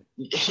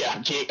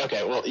 Yeah.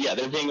 Okay. Well, yeah,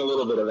 they're being a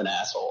little bit of an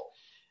asshole.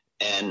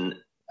 And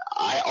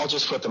I'll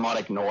just put them on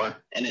ignore.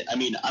 And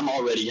I'm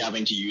already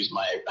having to use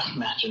my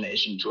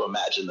imagination to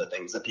imagine the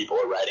things that people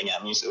are writing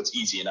at me. So it's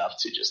easy enough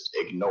to just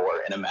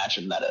ignore and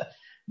imagine that a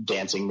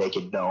dancing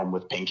naked gnome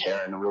with pink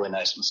hair and a really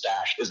nice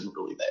mustache isn't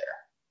really there.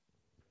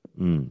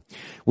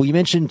 Well, you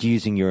mentioned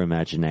using your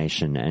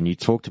imagination, and you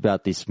talked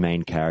about this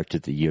main character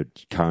that you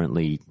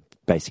currently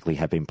basically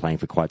have been playing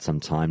for quite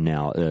some time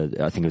now.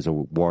 I think it was a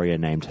warrior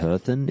named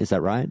Herthan. Is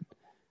that right?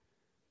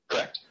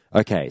 Correct.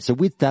 Okay, so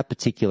with that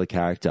particular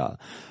character,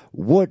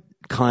 what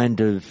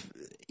kind of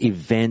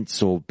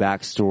events or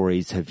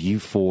backstories have you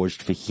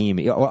forged for him?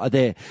 Or are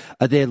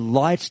there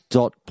light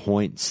dot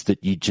points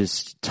that you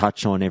just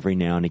touch on every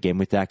now and again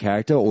with that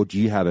character, or do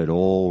you have it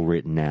all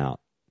written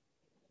out?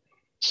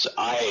 So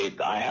I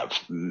have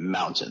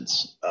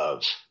mountains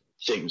of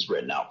things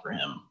written out for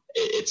him.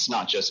 It's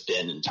not just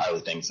been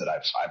entirely things that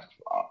I've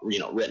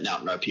written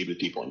out and RP'd with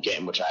people in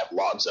game, which I have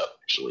logs of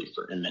actually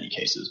for in many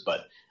cases,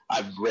 but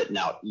I've written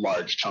out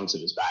large chunks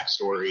of his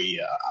backstory,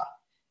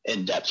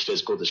 in-depth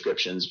physical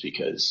descriptions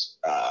because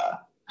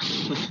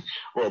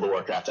World of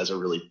Warcraft has a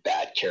really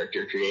bad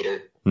character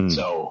creator.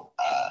 So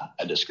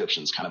a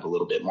description's kind of a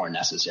little bit more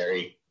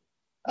necessary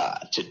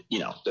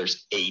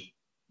there's 8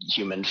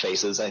 human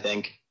faces, I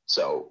think.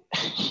 So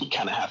you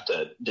kind of have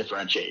to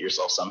differentiate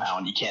yourself somehow,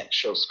 and you can't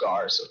show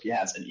scars. So if he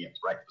has any, you have to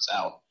write those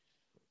out.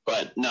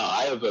 But no,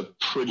 I have a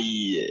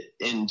pretty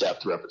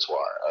in-depth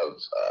repertoire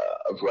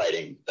of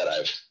writing that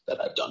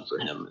I've done for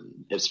him,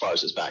 and as far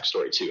as his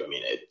backstory too.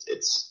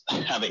 It's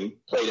having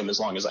played him as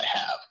long as I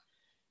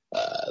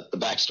have. The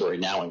backstory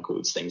now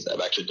includes things that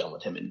I've actually done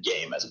with him in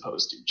game, as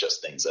opposed to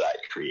just things that I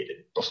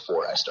created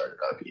before I started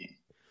RPing.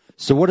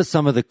 So what are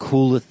some of the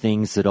cooler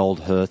things that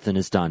old Herthan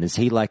has done? Is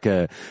he like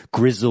a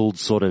grizzled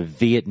sort of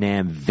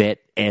Vietnam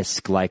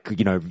vet-esque,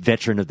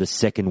 veteran of the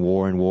Second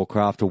War in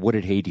Warcraft, or what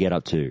did he get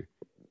up to?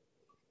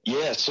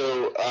 Yeah,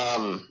 so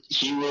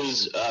he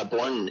was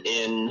born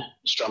in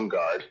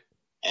Stromgarde,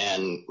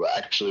 and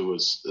actually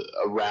was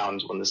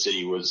around when the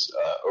city was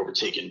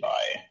overtaken by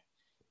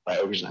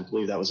ogres, and I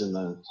believe that was in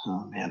the,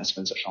 oh man, it's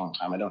been such a long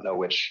time. I don't know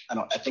which.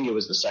 I think it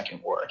was the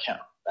Second War. I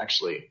can't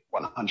actually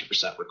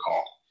 100%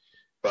 recall,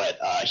 but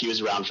he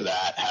was around for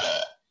that.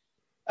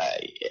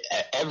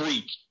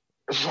 Every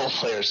role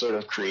player sort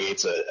of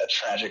creates a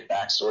tragic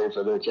backstory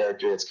for their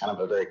character. It's kind of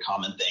a very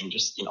common thing.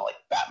 Just, like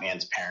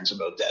Batman's parents are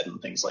both dead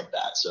and things like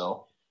that.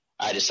 So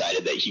I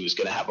decided that he was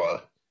going to have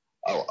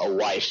a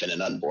wife and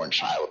an unborn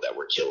child that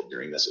were killed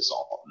during this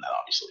assault, and that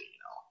obviously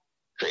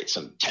creates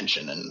some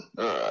tension and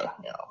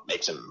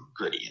makes him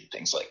gritty and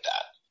things like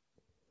that.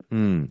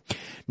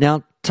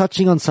 Now,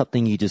 touching on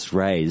something you just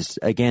raised,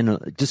 again,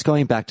 just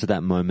going back to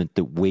that moment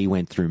that we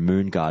went through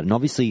Moonguard, and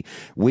obviously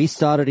we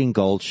started in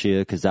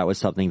Goldshire because that was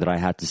something that I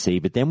had to see,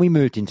 but then we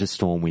moved into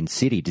Stormwind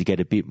City to get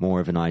a bit more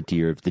of an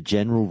idea of the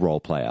general role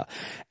player.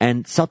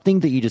 And something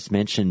that you just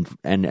mentioned,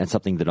 and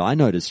something that I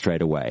noticed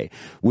straight away,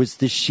 was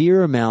the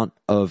sheer amount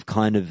of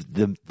kind of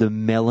the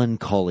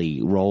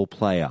melancholy role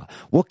player.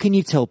 What can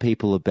you tell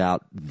people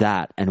about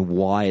that and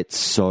why it's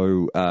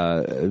so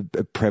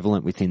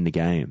prevalent within the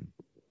game?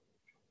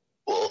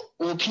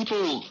 Well,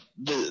 people,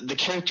 the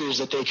characters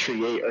that they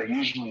create are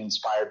usually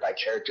inspired by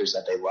characters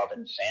that they love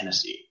in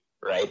fantasy,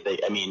 right?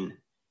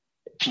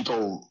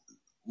 People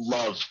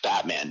love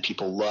Batman.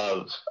 People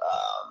love,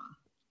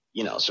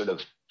 sort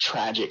of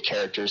tragic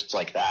characters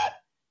like that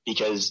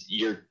because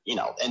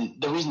and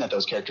the reason that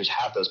those characters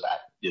have those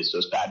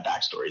bad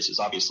backstories is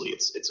obviously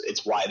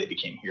it's why they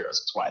became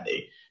heroes. It's why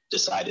they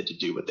decided to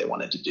do what they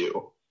wanted to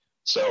do.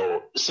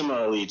 So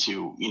similarly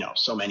to,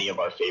 so many of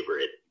our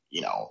favorite,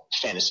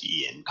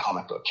 fantasy and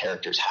comic book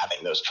characters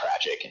having those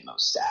tragic and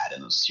those sad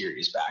and those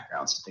serious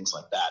backgrounds and things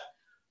like that.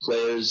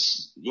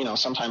 Players,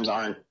 sometimes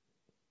aren't.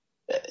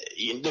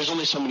 There's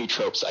only so many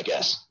tropes, I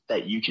guess,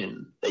 that you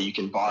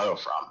can borrow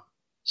from.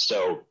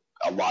 So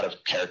a lot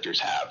of characters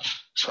have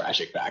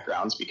tragic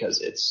backgrounds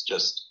because it's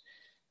just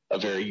a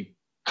very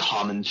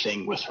common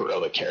thing with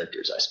heroic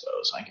characters, I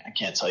suppose. I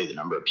can't tell you the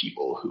number of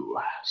people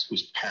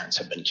whose parents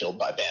have been killed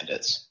by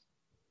bandits.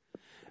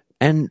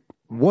 And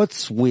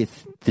what's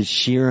with the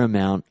sheer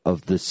amount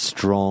of the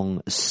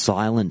strong,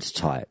 silent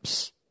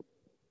types?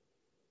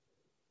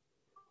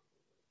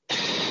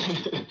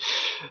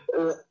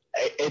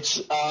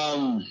 It's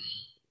so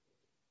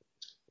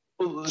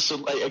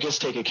I guess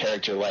take a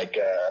character like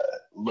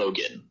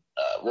Logan,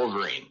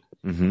 Wolverine.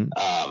 Mm-hmm.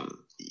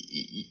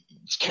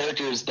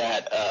 Characters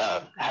that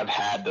have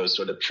had those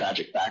sort of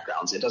tragic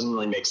backgrounds. It doesn't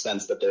really make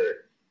sense that they're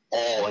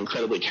all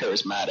incredibly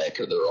charismatic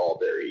or they're all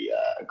very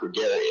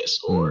gregarious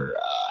or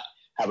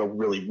have a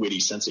really witty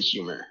sense of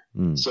humor.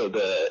 So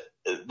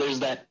there's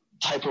that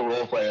type of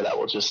role player that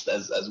will just,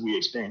 as we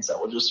experience, that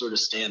will just sort of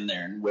stand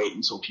there and wait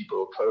until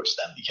people approach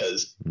them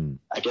because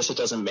I guess it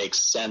doesn't make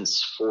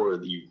sense for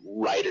the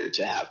writer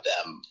to have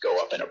them go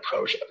up and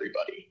approach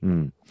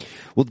everybody.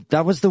 Well,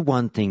 that was the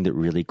one thing that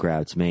really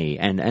grabbed me.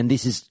 And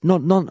this is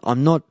not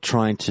I'm not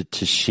trying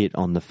to shit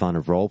on the fun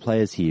of role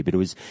players here, but it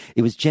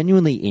was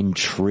genuinely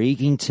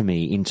intriguing to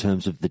me in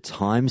terms of the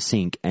time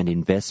sink and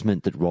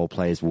investment that role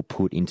players will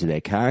put into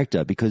their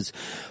character. Because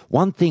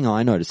one thing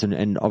I noticed,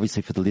 and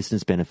obviously for the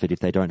listeners' benefit, if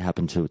they don't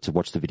happen to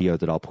watch the video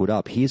that I'll put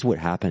up, here's what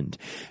happened.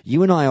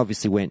 You and I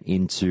obviously went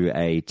into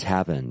a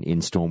tavern in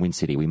Stormwind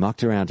City. We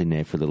mucked around in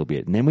there for a little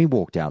bit, and then we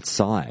walked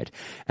outside,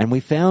 and we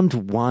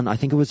found one, I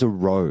think it was a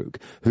rogue,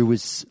 who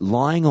was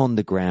lying on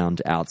the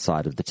ground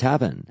outside of the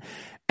tavern.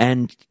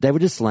 And they were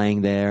just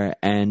laying there,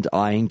 and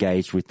I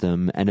engaged with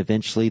them, and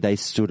eventually they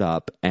stood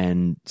up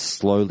and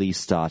slowly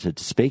started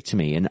to speak to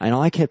me. And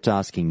I kept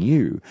asking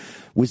you,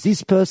 was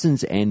this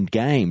person's end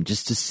game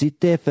just to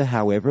sit there for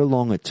however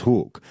long it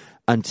took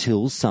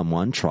until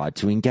someone tried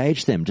to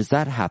engage them? Does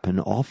that happen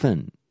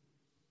often?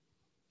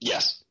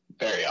 Yes,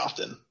 very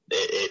often.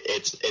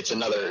 It's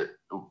another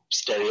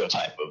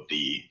stereotype of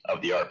the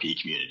RP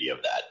community of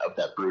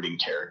that brooding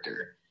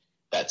character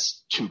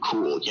that's too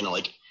cool.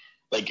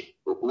 Like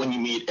when you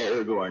meet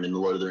Aragorn in the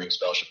Lord of the Rings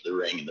Fellowship of the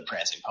Ring and the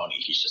Prancing Pony,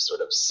 he's just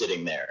sort of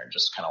sitting there and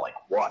just kind of like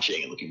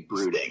watching and looking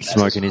brooding,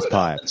 smoking his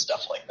pipe and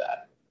stuff like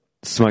that.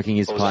 Smoking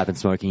his pipe and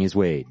smoking his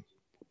weed.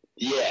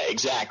 Yeah,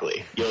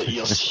 exactly.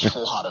 You'll see a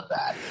lot of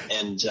that,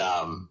 and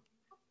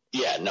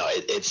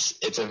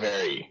it's a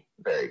very,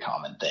 very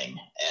common thing.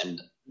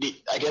 And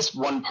I guess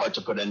one part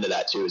to put into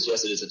that too is,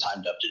 yes, it is a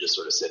timed up to just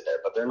sort of sit there,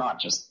 but they're not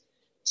just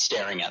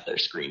staring at their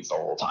screens the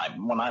whole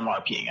time. When I'm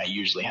RPing, I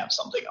usually have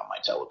something on my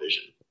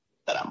television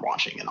that I'm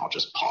watching, and I'll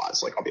just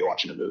pause. Like I'll be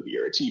watching a movie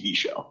or a TV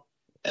show,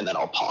 and then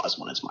I'll pause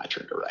when it's my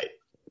turn to write.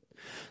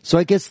 So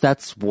I guess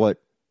that's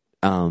what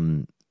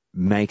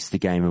makes the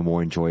game a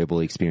more enjoyable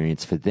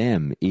experience for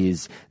them,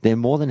 is they're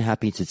more than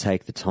happy to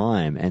take the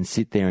time and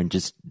sit there and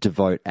just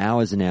devote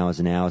hours and hours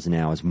and hours and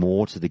hours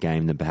more to the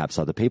game than perhaps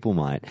other people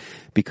might,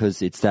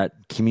 because it's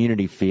that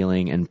community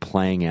feeling and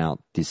playing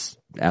out this,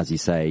 as you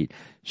say,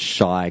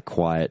 shy,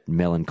 quiet,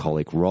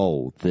 melancholic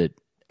role that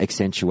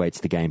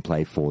accentuates the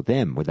gameplay for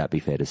them. Would that be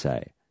fair to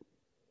say?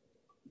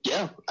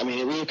 Yeah, I mean,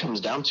 it really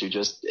comes down to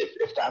just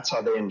if that's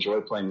how they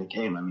enjoy playing the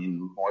game, I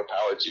mean, more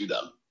power to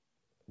them.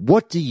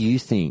 What do you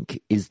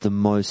think is the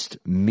most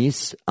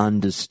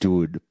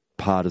misunderstood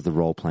part of the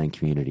role-playing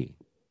community?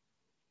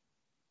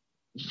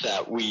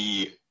 That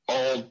we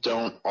all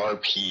don't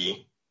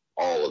RP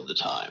all of the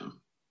time.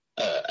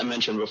 I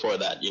mentioned before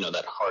that,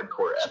 that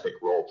hardcore epic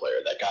role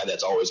player, that guy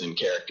that's always in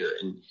character,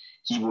 and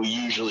he will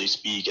usually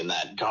speak in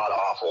that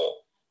god-awful,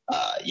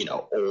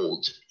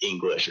 old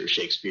English or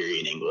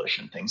Shakespearean English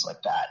and things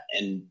like that.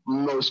 And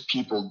most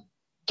people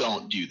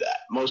don't do that.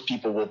 Most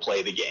people will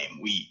play the game.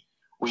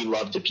 We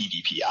love the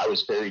PvP. I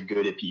was very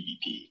good at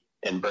PvP.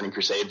 In Burning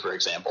Crusade, for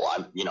example,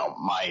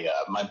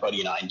 my buddy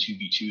and I in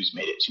 2v2s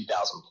made it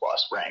 2,000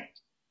 plus ranked.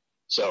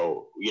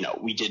 So,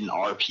 we didn't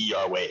RP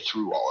our way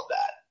through all of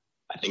that.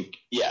 I think,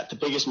 the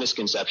biggest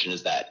misconception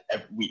is that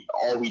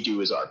all we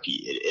do is RP.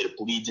 It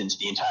bleeds into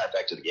the entire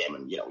effect of the game.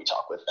 And, we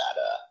talk with that,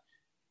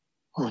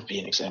 what would be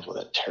an example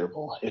of that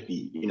terrible? It'd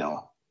be,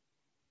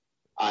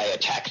 I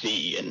attack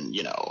thee and,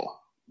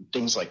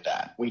 things like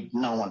that.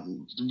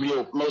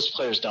 Most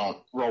players don't,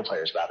 role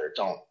players rather,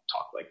 don't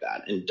talk like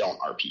that and don't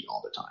RP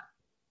all the time.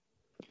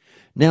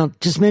 Now,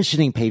 just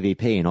mentioning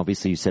PvP, and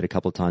obviously you said a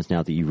couple of times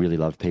now that you really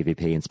love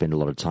PvP and spend a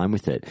lot of time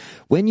with it.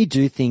 When you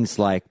do things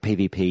like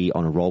PvP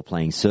on a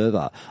role-playing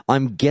server,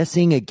 I'm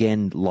guessing,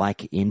 again,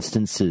 like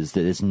instances,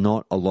 that there's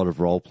not a lot of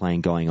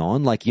role-playing going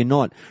on. Like, you're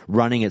not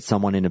running at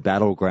someone in a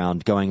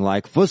battleground going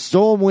like, for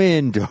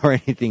Stormwind or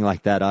anything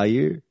like that, are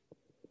you?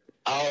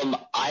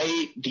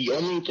 The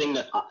only thing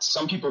that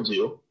some people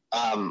do,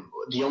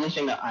 the only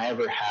thing that I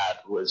ever had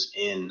was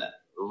in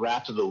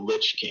Wrath of the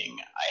Lich King.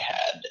 I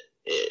had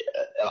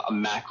a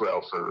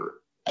macro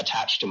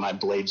attached to my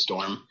Blade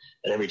Storm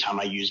that every time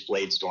I used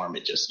Blade Storm,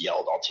 it just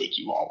yelled, "I'll take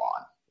you all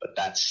on." But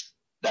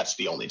that's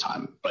the only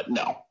time. But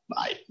no,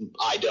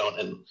 I don't,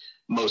 and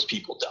most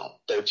people don't.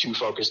 They're too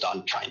focused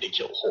on trying to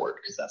kill Horde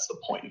because that's the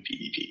point of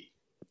PvP.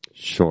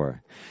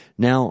 Sure.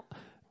 Now,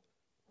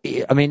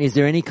 I mean, is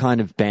there any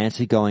kind of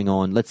banter going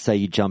on? Let's say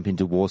you jump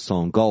into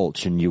Warsong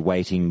Gulch and you're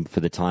waiting for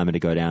the timer to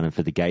go down and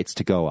for the gates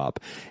to go up.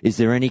 Is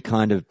there any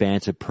kind of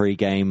banter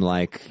pre-game,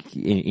 like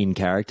in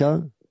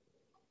character?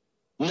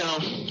 No,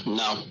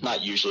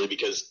 not usually,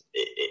 because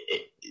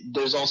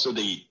there's also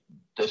the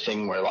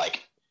thing where,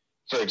 like,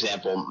 for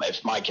example,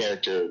 if my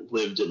character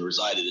lived and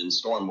resided in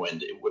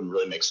Stormwind, it wouldn't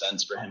really make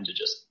sense for him to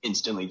just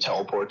instantly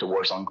teleport to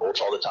Warsong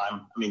Gulch all the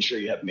time. I mean, sure,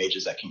 you have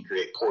mages that can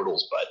create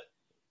portals, but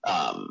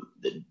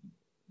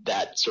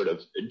that sort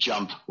of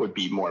jump would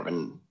be more of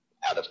an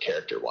out of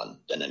character one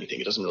than anything.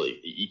 It doesn't really,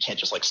 you can't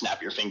just like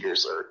snap your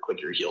fingers or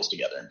click your heels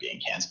together and be in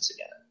Kansas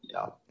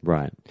again,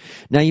 Right.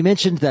 Now, you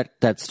mentioned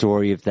that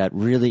story of that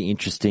really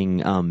interesting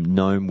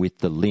gnome with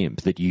the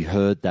limp, that you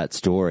heard that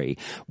story.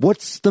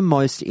 What's the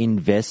most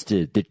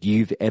invested that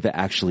you've ever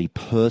actually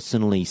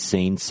personally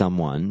seen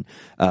someone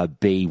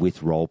be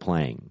with role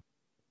playing?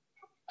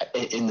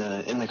 In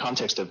the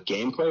context of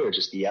gameplay, or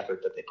just the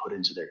effort that they put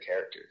into their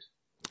characters?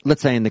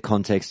 Let's say in the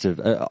context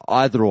of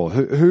either or.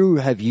 Who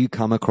have you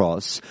come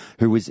across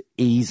who was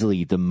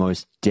easily the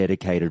most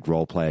dedicated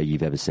role player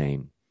you've ever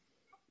seen?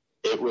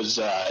 It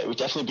would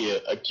definitely be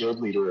a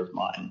guild leader of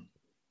mine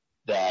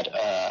that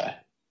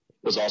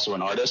was also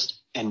an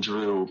artist and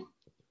drew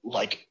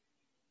like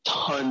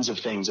tons of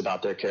things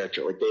about their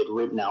character. Like, they had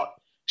written out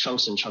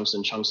chunks and chunks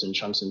and chunks and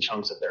chunks and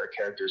chunks of their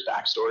character's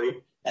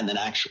backstory, and then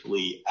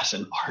actually, as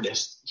an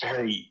artist,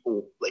 very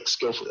like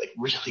skillfully, like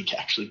really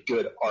actually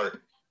good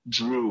art,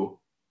 drew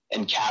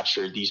and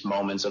captured these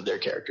moments of their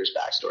character's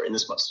backstory. And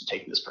this must have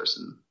taken this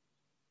person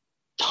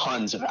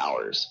tons of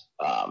hours.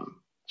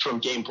 From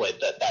gameplay,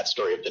 that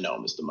story of the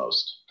gnome is the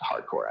most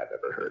hardcore I've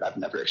ever heard. I've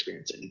never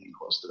experienced anything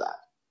close to that.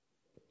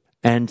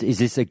 And is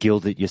this a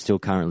guild that you're still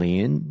currently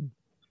in?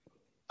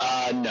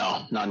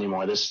 No, not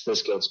anymore. This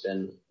guild's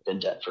been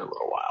dead for a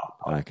little while.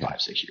 Probably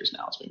 5-6 years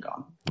now it's been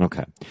gone.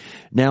 Okay.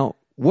 Now,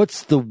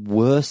 what's the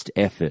worst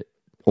effort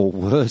or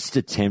worst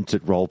attempt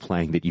at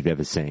role-playing that you've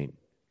ever seen?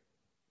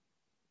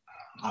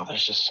 Oh,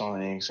 there's just so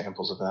many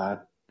examples of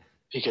that.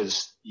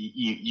 Because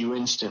you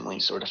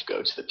instantly sort of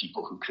go to the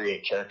people who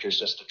create characters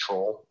just to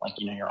troll, like,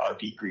 your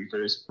RP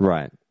griefers.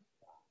 Right.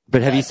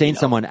 But have you seen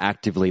someone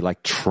actively,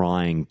 like,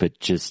 trying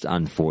but just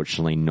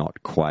unfortunately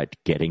not quite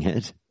getting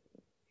it?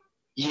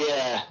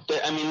 Yeah.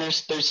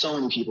 There's so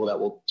many people that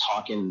will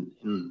talk in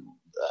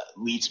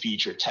lead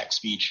speech or text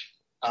speech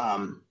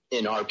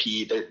in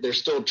RP. They're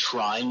still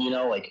trying,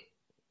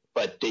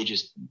 but they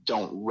just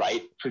don't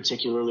write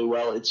particularly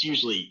well. It's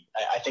usually,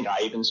 I think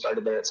I even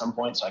started there at some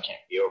point, so I can't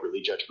be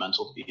overly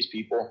judgmental to these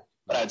people.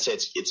 But I'd say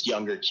it's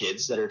younger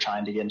kids that are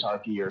trying to get into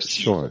RP or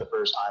see it for the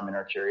first time and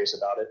are curious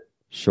about it.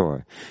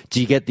 Sure.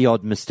 Do you get the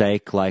odd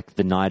mistake, like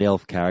the Night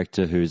Elf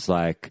character who's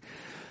like,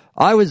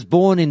 I was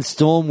born in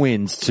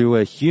Stormwind to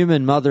a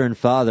human mother and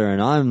father,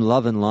 and I'm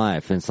loving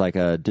life. And it's like,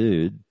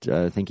 dude,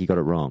 I think you got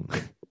it wrong.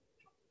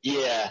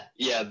 Yeah,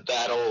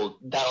 that'll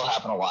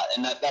happen a lot.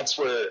 And that's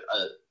where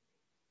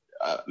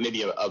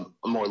maybe a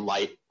more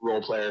light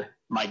role player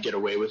might get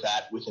away with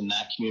that within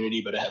that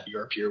community, but a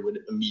heavier RPer would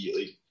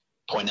immediately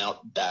point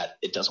out that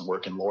it doesn't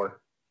work in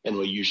lore, and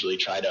will usually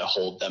try to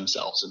hold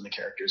themselves and the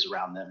characters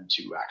around them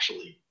to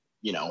actually,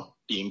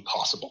 being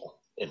possible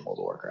in World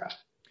of Warcraft.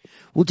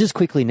 Well, just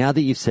quickly, now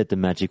that you've said the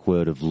magic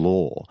word of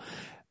lore,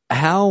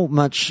 how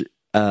much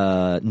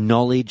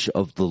knowledge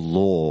of the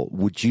lore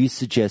would you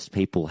suggest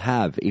people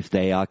have if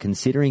they are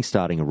considering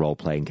starting a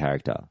role-playing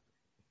character?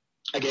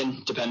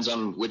 Again, depends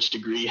on which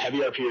degree. Heavy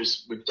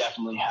RPers would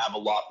definitely have a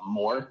lot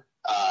more.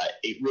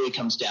 It really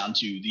comes down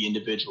to the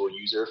individual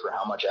user for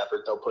how much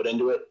effort they'll put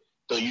into it.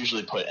 They'll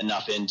usually put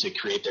enough in to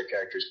create their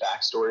character's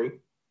backstory,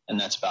 and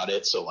that's about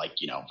it. So, like,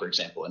 for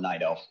example, a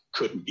night elf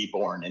couldn't be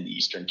born in the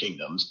Eastern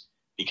Kingdoms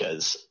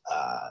because,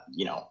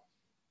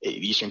 the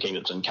Eastern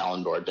Kingdoms and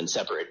Kalimdor had been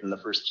separated, and the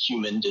first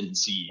human didn't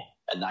see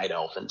a night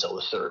elf until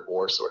the Third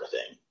War sort of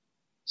thing.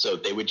 So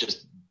they would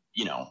just,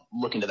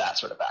 look into that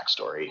sort of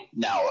backstory.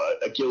 Now,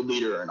 a guild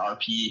leader or an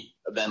RP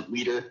event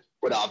leader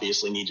would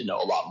obviously need to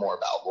know a lot more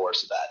about lore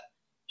so that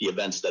the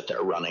events that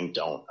they're running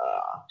don't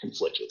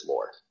conflict with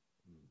lore.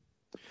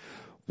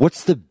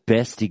 What's the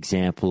best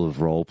example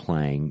of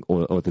role-playing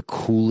or the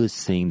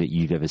coolest thing that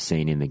you've ever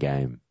seen in the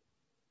game?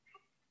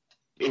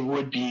 It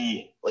would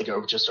be like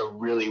just a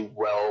really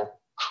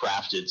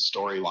well-crafted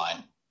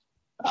storyline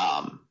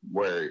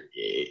where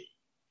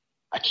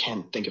I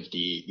can't think of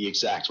the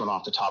exact one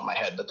off the top of my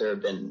head, but there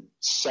have been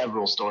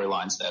several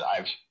storylines that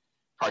I've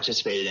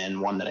participated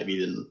in, one that I've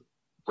even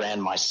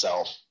ran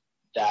myself,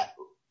 that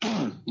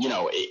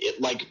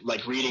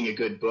like reading a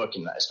good book,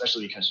 and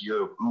especially because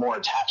you're more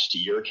attached to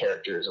your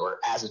characters, or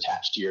as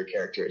attached to your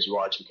character as you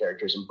are to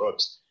characters in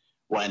books.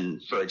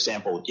 When, for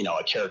example,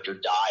 a character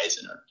dies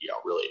in a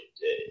really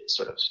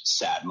sort of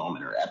sad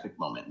moment or epic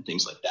moment and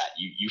things like that,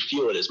 you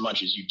feel it as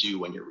much as you do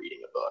when you're reading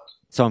a book.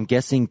 So I'm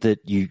guessing that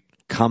you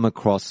come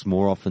across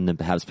more often than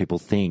perhaps people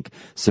think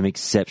some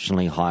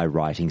exceptionally high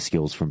writing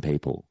skills from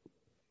people.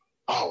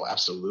 Oh,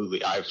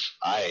 absolutely. I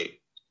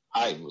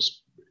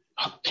was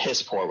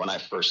piss poor when I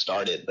first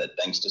started, but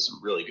thanks to some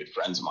really good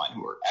friends of mine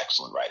who were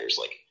excellent writers,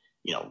 like,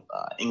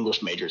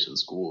 English majors in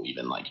school,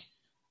 even, like,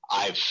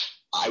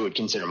 I would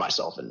consider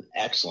myself an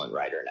excellent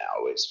writer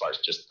now as far as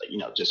just,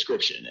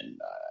 description and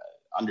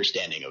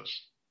understanding of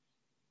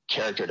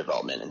character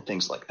development and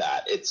things like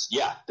that.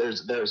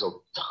 There's a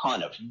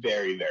ton of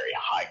very, very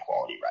high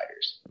quality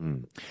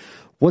writers.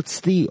 What's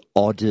the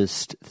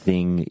oddest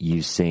thing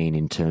you've seen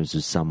in terms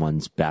of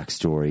someone's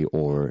backstory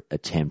or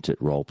attempt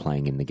at role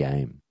playing in the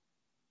game?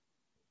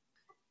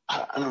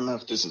 I don't know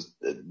if this is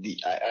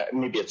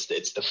maybe it's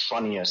the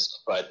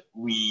funniest, but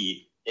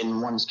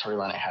in one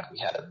storyline we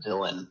had a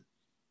villain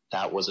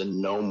that was a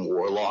gnome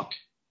warlock,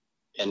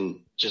 and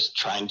just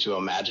trying to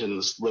imagine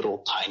this little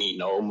tiny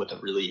gnome with a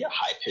really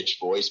high-pitched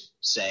voice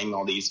saying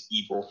all these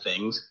evil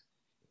things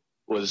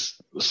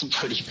was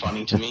pretty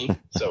funny to me.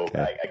 So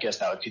okay. I guess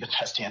that would be the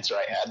best answer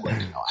I had.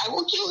 Like, I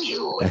will kill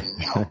you,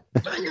 and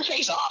burn your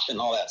face off, and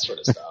all that sort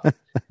of stuff.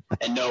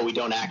 And no, we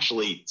don't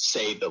actually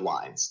say the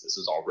lines. This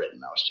is all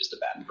written. That was just a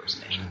bad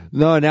impersonation.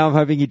 No, now I'm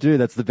hoping you do.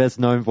 That's the best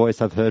gnome voice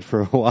I've heard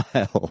for a while.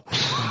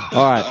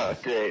 All right.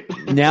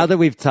 Great. Now that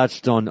we've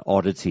touched on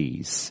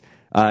oddities,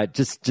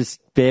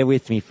 just bear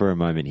with me for a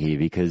moment here,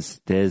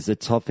 because there's a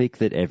topic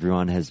that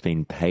everyone has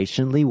been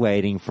patiently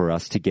waiting for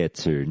us to get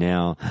to.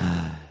 Now,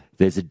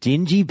 there's a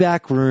dingy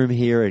back room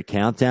here at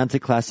Countdown to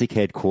Classic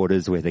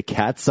headquarters where the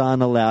cats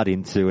aren't allowed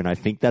into, and I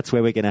think that's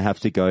where we're going to have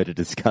to go to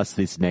discuss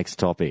this next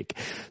topic.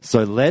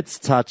 So let's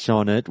touch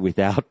on it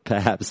without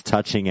perhaps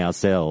touching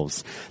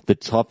ourselves. The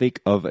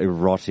topic of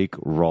erotic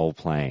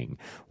role-playing.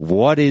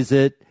 What is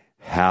it?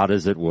 How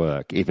does it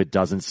work if it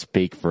doesn't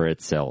speak for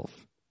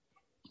itself?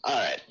 All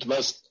right. The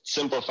most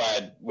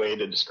simplified way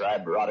to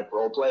describe erotic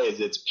roleplay is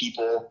it's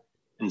people,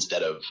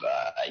 instead of,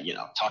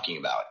 talking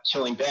about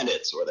killing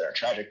bandits or their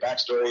tragic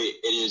backstory,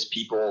 it is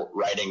people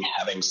writing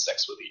having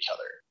sex with each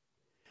other.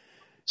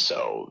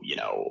 So,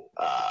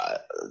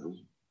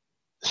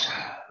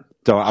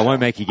 I won't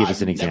make you give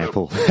us an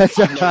example. I've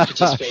never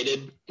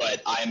participated,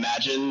 but I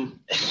imagine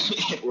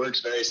it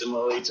works very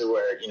similarly to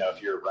where,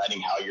 if you're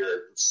writing how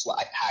you're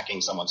hacking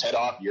someone's head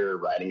off, you're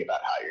writing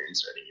about how you're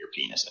inserting your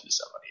penis into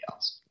somebody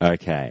else.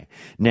 Okay.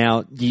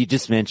 Now, you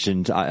just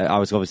mentioned, I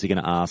was obviously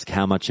going to ask,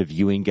 how much have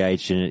you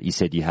engaged in it? You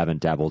said you haven't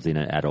dabbled in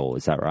it at all.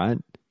 Is that right?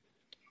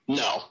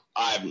 No,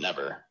 I've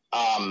never.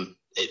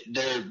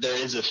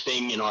 There is a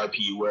thing in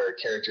RP where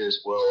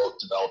characters will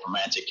develop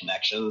romantic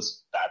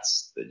connections.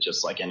 That's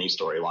just like any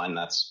storyline.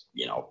 That's,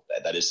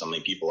 that is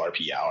something people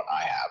RP out.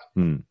 I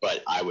have.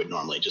 But I would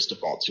normally just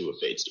default to a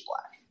fades to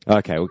black.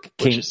 Okay. Well,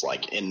 which is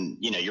like in,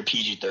 your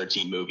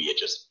PG-13 movie, it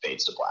just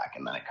fades to black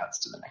and then it cuts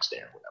to the next day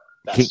or whatever.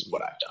 That's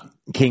what I've done.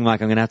 King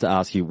Mike, I'm going to have to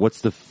ask you, what's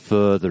the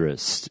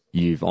furthest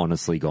you've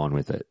honestly gone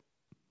with it?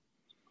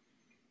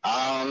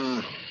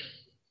 I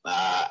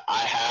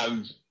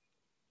have,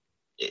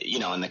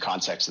 in the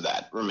context of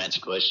that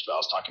romantic relationship I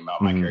was talking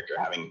about, my character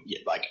having,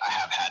 I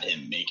have had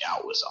him make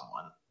out with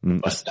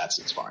someone, but that's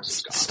as far as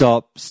it's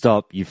gone.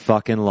 Stop, you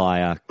fucking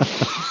liar.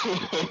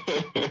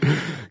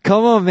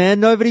 Come on, man.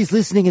 Nobody's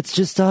listening. It's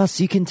just us.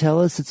 You can tell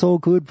us. It's all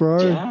good,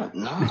 bro. Yeah,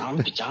 no,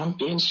 I'm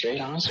being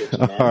straight honest with you,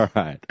 man.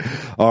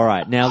 All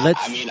right. Now let's...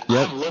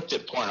 I've looked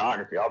at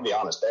pornography. I'll be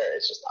honest there.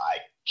 It's just I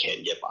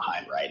can't get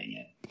behind writing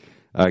it.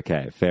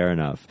 Okay, fair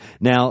enough.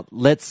 Now,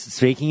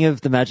 speaking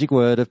of the magic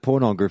word of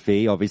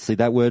pornography, obviously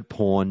that word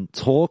porn,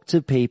 talk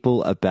to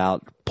people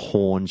about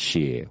porn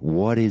share.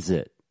 What is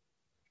it?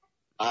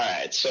 All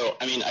right. So,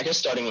 I mean, I guess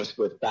starting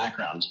with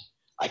background,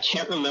 I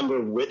can't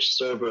remember which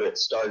server it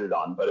started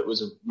on, but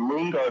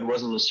Moonguard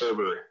wasn't a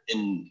server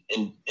in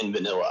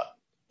vanilla.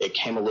 It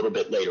came a little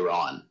bit later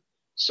on.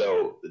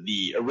 So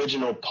the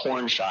original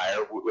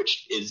Pornshire,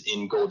 which is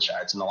in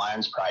Goldshire, it's in the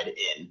Lion's Pride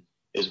Inn,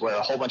 is where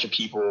a whole bunch of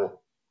people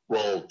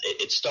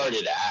it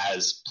started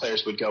as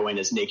players would go in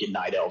as naked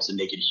night elves and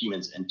naked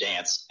humans and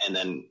dance, and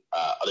then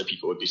other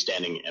people would be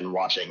standing and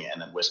watching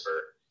and then whisper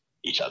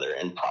each other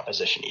and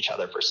proposition each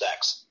other for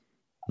sex.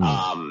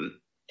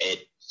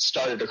 It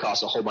started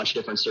across a whole bunch of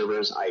different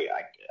servers.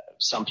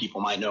 Some people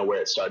might know where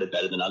it started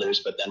better than others,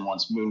 but then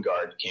once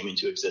Moonguard came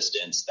into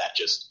existence, that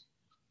just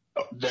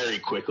very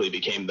quickly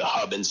became the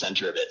hub and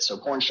center of it. So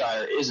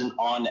Pornshire isn't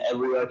on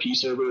every RP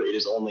server. It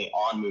is only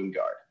on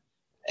Moonguard.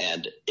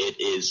 And it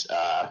is,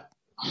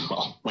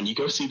 well, when you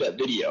go see that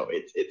video,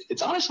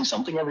 it's honestly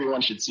something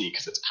everyone should see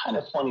because it's kind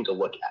of funny to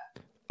look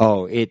at.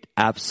 Oh, it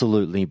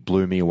absolutely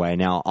blew me away.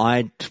 Now,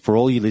 for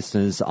all you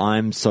listeners,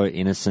 I'm so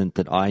innocent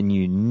that I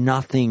knew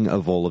nothing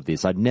of all of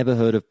this. I'd never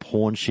heard of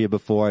Pornshare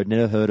before. I'd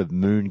never heard of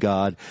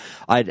Moonguard.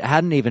 I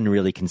hadn't even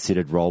really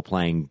considered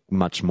role-playing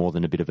much more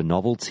than a bit of a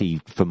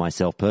novelty for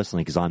myself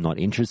personally because I'm not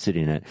interested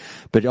in it.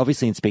 But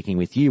obviously in speaking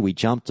with you, we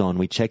jumped on,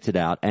 we checked it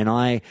out, and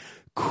I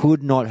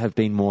could not have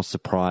been more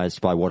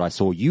surprised by what I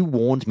saw. You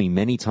warned me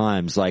many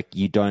times, like,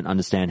 you don't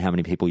understand how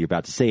many people you're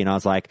about to see. And I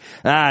was like,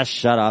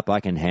 shut up,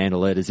 I can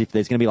handle it, as if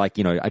there's going to be like,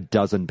 a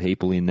dozen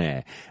people in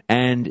there.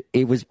 And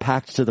it was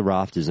packed to the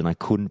rafters and I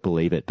couldn't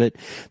believe it. But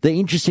the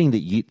interesting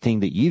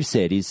thing that you've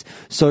said is,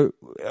 so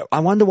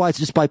I wonder why it's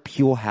just by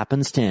pure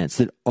happenstance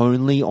that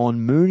only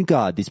on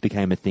Moonguard this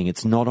became a thing.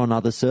 It's not on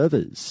other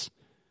servers.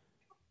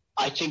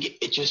 I think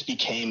it just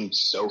became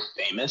so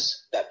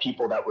famous that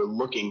people that were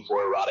looking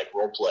for erotic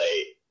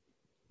roleplay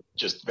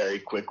just very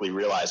quickly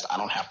realized I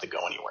don't have to go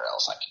anywhere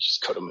else. I can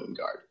just go to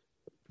Moonguard.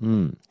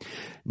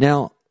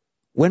 Now,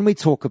 when we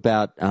talk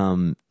about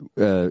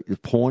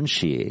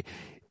Pornshare,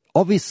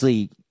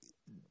 obviously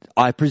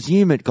I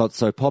presume it got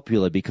so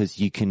popular because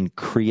you can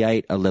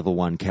create a level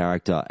 1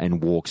 character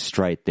and walk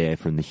straight there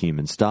from the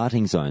human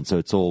starting zone. So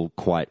it's all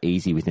quite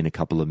easy within a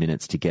couple of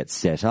minutes to get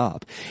set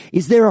up.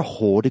 Is there a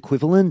Horde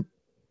equivalent?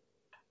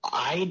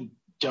 I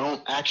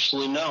don't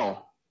actually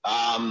know.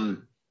 I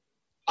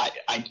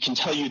can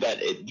tell you that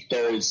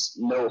there is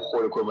no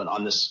Horde equivalent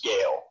on the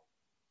scale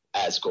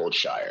as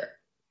Goldshire.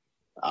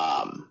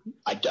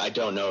 I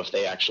don't know if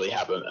they actually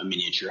have a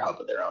miniature hub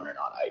of their own or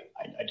not.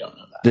 I don't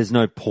know that. There's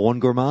no Porn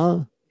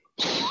Grammar?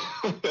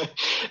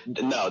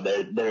 No,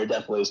 there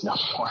definitely is no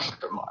Porn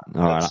Grammar.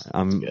 All right,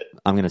 I'm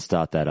going to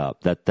start that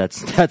up.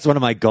 That's one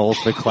of my goals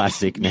for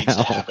Classic now. Needs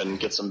to happen.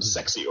 Get some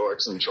sexy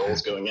orcs and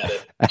trolls going at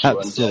it.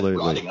 Absolutely.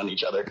 Rotting on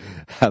each other.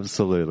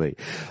 Absolutely.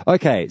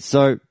 Okay,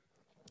 so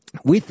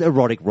with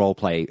erotic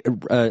roleplay,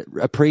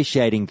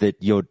 appreciating that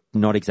you're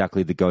not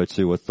exactly the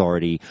go-to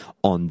authority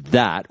on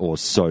that, or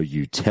so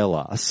you tell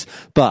us,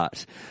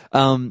 but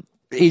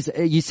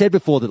you said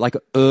before that like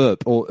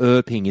ERP or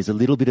ERPing is a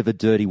little bit of a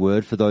dirty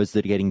word for those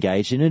that get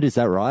engaged in it. Is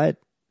that right?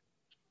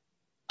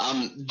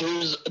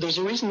 There's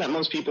a reason that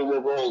most people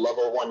will roll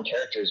level 1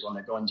 characters when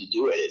they're going to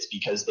do it. It's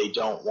because they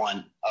don't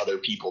want other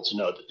people to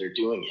know that they're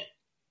doing it.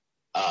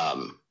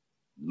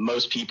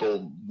 Most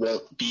people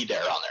won't be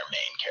there on their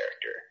main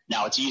character.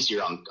 Now, it's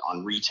easier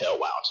on retail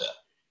WoW to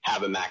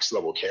have a max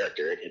level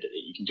character.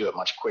 You can do it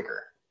much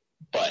quicker.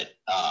 But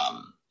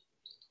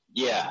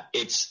yeah,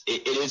 it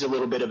is a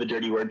little bit of a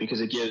dirty word because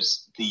it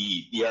gives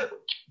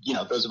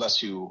those of us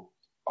who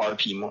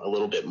RP a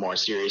little bit more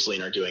seriously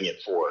and are doing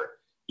it for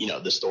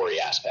the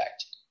story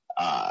aspect.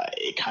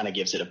 It kind of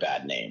gives it a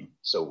bad name.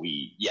 So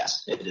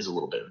yes, it is a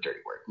little bit of a dirty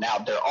word. Now,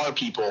 there are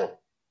people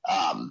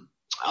on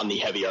the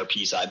heavy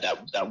RP side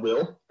that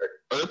will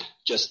ERP,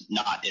 just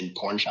not in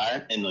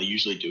Pornshire, and they'll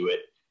usually do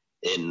it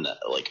in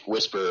like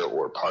Whisper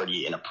or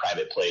Party in a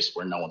private place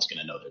where no one's going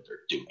to know that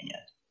they're doing it.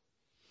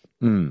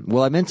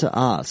 Well, I meant to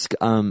ask,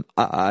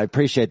 I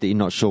appreciate that you're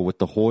not sure what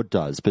the Horde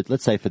does, but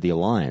let's say for the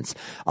Alliance,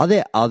 are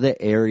there other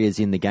areas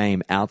in the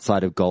game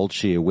outside of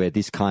Goldshire where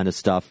this kind of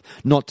stuff,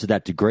 not to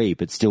that degree,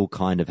 but still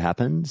kind of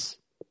happens?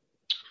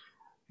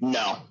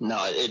 No,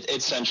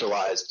 it's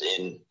centralized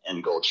in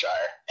Goldshire,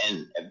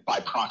 and by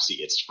proxy,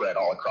 it's spread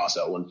all across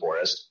Elwyn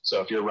Forest. So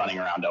if you're running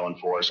around Elwyn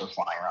Forest or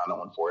flying around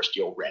Elwyn Forest,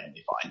 you'll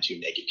randomly find 2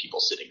 naked people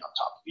sitting on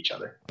top of each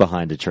other.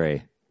 Behind a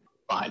tree.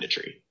 Behind a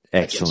tree.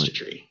 Excellent.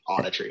 Against a tree.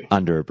 On a tree.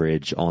 Under a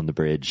bridge, on the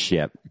bridge,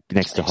 yep.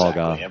 Next to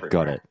Exactly, Hogger. everywhere.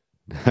 Got it.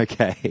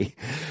 Okay.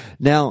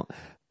 Now,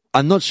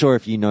 I'm not sure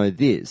if you know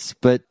this,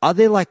 but are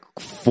there like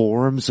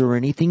forums or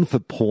anything for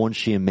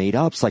Pornshare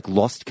meetups, like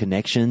Lost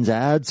Connections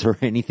ads or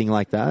anything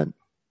like that?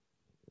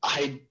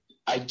 I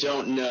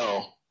don't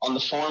know. On the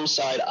forum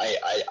side,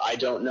 I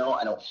don't know.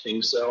 I don't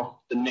think so.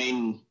 The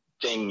main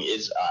thing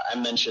is I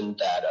mentioned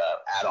that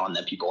add-on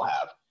that people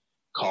have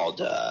called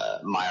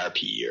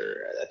MyRP,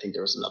 or I think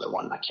there was another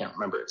one. I can't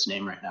remember its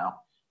name right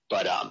now.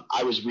 But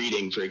I was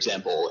reading, for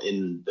example,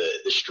 in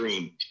the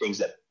stream, things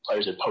that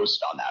players had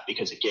posted on that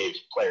because it gave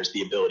players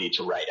the ability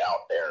to write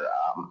out their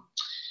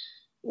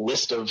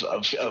list of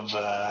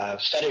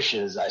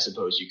fetishes, I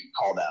suppose you could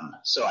call them.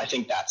 So I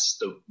think that's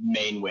the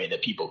main way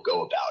that people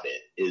go about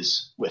it,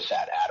 is with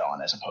that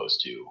add-on as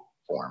opposed to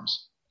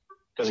forums.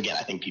 Because again,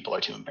 I think people are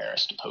too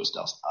embarrassed to post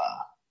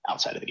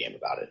outside of the game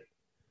about it.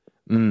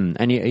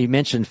 And you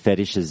mentioned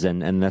fetishes,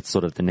 and that's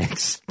sort of the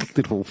next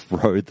little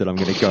road that I'm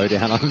going to go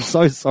down. I'm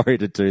so sorry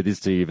to do this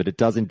to you, but it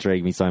does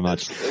intrigue me so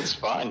much. It's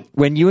fine.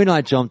 When you and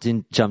I jumped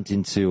into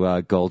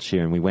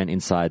Goldshire, and we went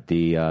inside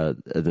the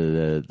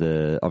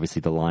obviously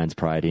the Lion's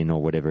Pride Inn or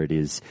whatever it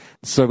is.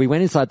 So we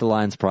went inside the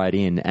Lion's Pride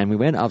Inn, and we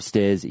went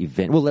upstairs.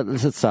 Well,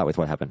 let's start with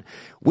what happened.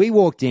 We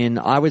walked in.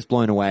 I was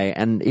blown away,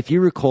 and if you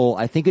recall,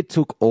 I think it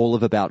took all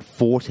of about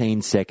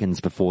 14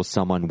 seconds before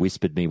someone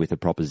whispered me with a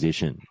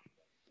proposition.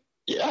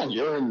 Yeah,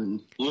 you're,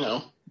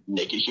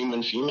 naked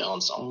human female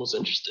and someone was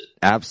interested.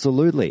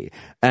 Absolutely.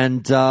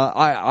 And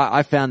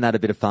I found that a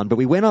bit of fun. But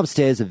we went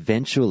upstairs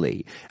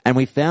eventually, and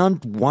we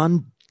found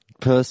one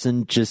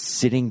person just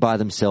sitting by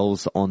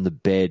themselves on the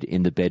bed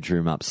in the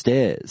bedroom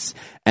upstairs.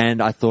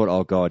 And I thought,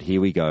 oh God, here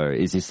we go.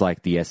 Is this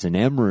like the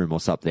S&M room or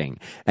something?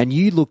 And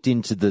you looked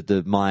into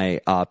the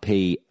My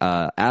RP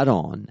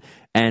add-on,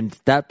 and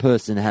that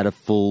person had a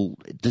full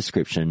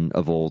description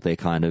of all their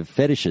kind of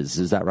fetishes.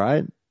 Is that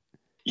right?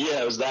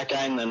 Yeah, it was that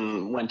guy, and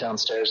then went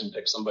downstairs and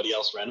picked somebody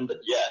else random. But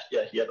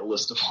yeah, he had a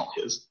list of all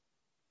his.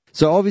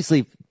 So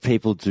obviously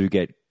people do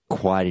get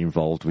quite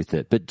involved with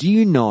it. But do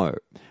you know,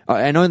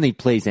 and only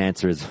please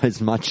answer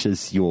as much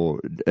as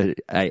you're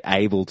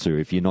able to.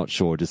 If you're not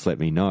sure, just let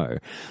me know.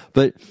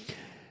 But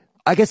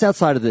I guess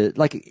outside of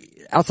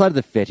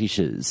the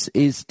fetishes,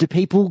 do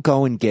people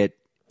go and get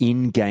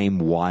in-game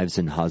wives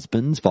and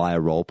husbands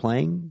via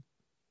role-playing?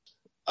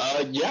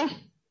 Yeah.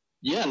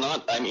 Yeah, in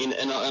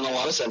a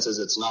lot of senses,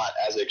 it's not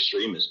as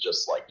extreme as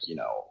just like,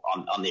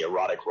 on the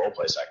erotic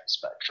roleplay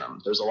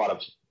spectrum. There's a lot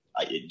of,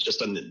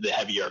 just on the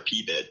heavy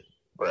RP bit,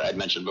 where I'd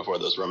mentioned before,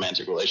 those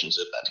romantic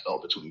relationships that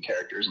develop between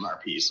characters and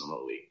RP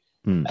similarly,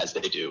 as they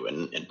do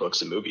in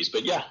books and movies.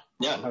 But yeah,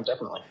 no,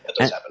 definitely. That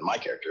does happen. My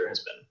character has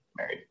been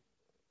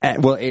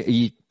married. Well,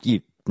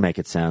 you make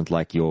it sound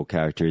like your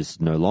character is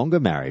no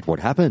longer married. What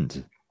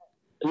happened?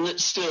 And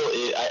still,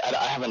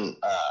 I haven't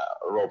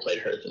role played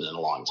her in a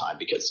long time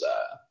because,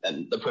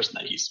 and the person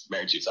that he's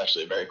married to is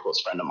actually a very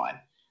close friend of mine.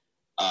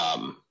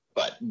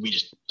 But we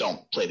just don't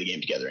play the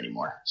game together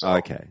anymore. So.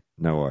 Okay,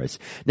 no worries.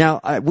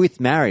 Now, with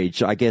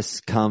marriage, I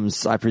guess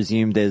I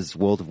presume there's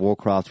World of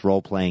Warcraft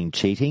role playing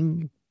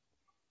cheating.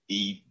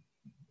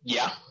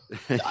 Yeah,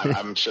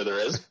 I'm sure there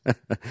is.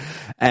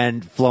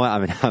 And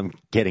I'm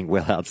getting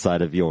well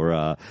outside of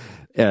your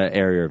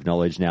area of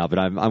knowledge now, but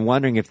I'm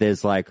wondering if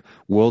there's like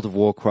World of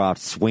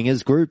Warcraft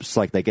swingers groups,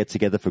 like they get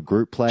together for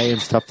group play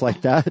and stuff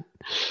like that.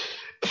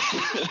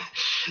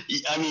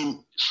 I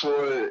mean,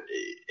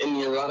 in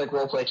the erotic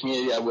roleplay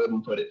community, I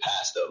wouldn't put it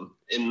past them.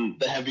 In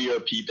the heavier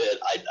P bit,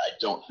 I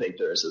don't think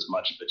there's as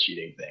much of a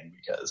cheating thing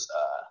because,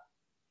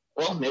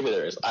 well, maybe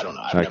there is. I don't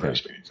know. I've never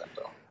experienced that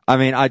though. I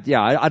mean, I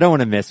don't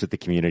want to mess with the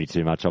community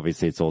too much.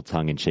 Obviously, it's all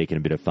tongue in cheek and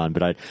a bit of fun,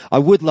 but I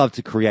would love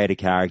to create a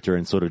character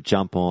and sort of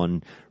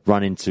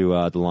run into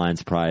the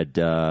Lion's Pride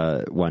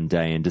one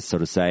day and just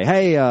sort of say,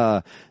 hey,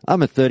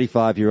 I'm a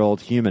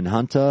 35-year-old human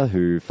hunter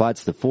who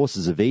fights the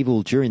forces of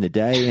evil during the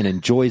day and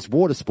enjoys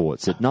water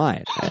sports at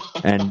night.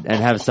 and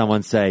have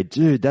someone say,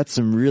 dude, that's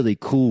some really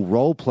cool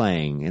role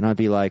playing. And I'd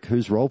be like,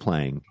 who's role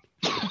playing?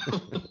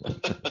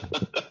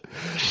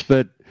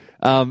 But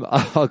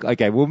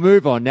okay, we'll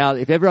move on now.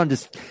 If everyone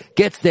just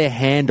gets their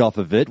hand off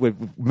of it,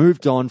 we've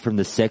moved on from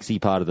the sexy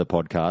part of the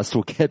podcast.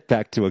 We'll get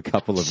back to a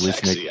couple of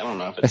listener. I don't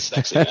know if it's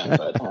sexy yet,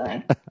 but all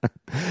right.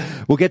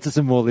 We'll get to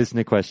some more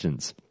listener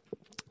questions.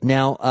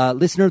 Now,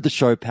 listener of the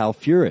show, Pal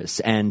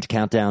Furus, and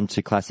Countdown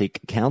to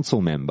Classic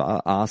Council member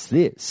asked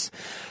this.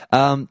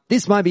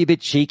 This might be a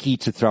bit cheeky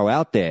to throw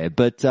out there,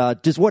 but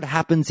does what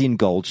happens in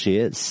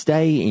Goldshire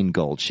stay in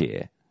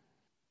Goldshire?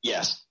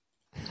 Yes.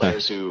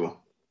 Players who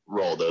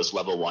roll those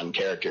level 1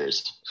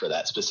 characters for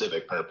that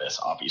specific purpose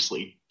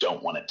obviously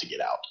don't want it to get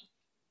out.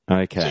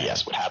 Okay. So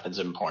yes, what happens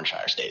in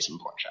Pornshire stays in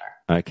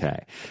Pornshire.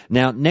 Okay.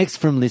 Now, next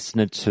from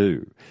listener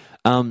 2.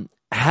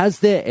 Has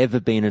there ever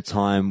been a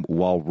time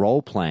while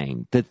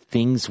role-playing that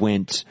things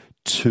went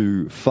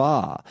too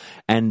far?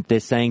 And they're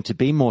saying, to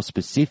be more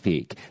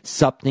specific,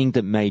 something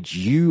that made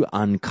you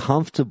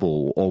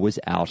uncomfortable or was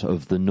out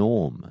of the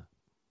norm?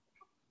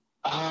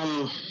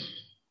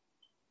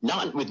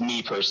 Not with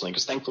me personally,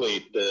 because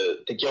thankfully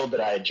the guild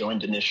that I had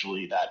joined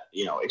initially that,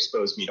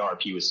 exposed me to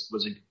RP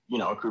was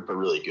a group of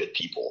really good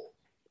people.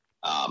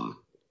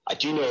 I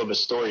do know of a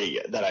story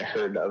that I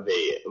heard of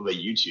a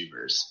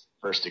YouTuber's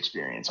first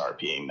experience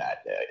RPing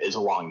that is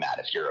along that,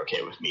 if you're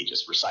okay with me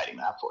just reciting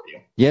that for you.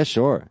 Yeah,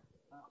 sure.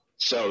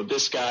 So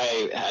this guy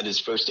had his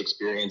first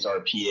experience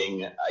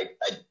RPing.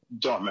 I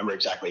don't remember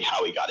exactly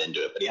how he got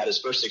into it, but he had his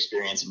first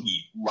experience and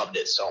he loved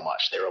it so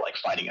much. They were like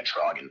fighting a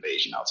Trog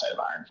invasion outside of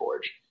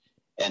Ironforge.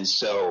 And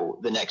so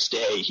the next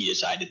day he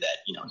decided that,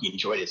 he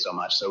enjoyed it so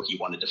much, so he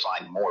wanted to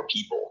find more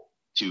people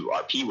to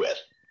RP with.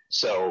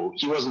 So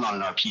he wasn't on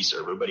an RP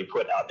server, but he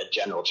put out a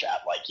general chat,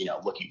 like,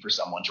 looking for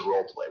someone to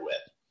role play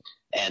with.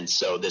 And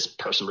so this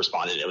person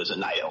responded, it was a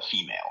night elf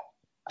female.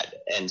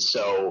 And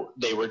so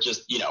they were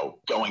just,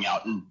 going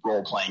out and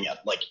role playing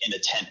at, like, in a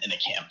tent in a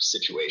camp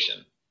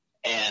situation.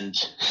 And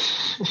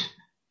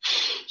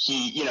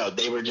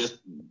they were just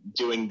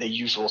doing the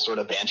usual sort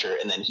of banter.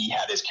 And then he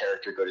had his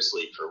character go to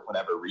sleep for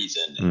whatever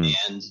reason.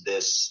 And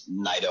this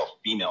night elf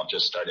female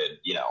just started,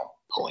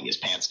 pulling his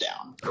pants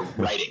down, or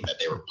writing that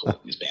they were pulling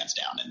his pants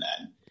down, and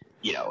then,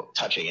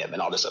 touching him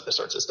and all this other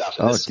sorts of stuff.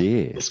 And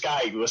this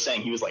guy was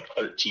saying he was like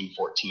 13,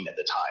 14 at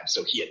the time.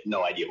 So he had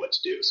no idea what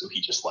to do. So he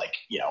just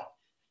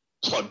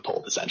plug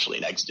pulled essentially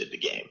and exited the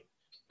game.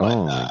 But,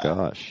 oh my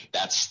gosh.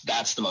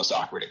 That's the most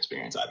awkward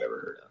experience I've ever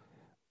heard of.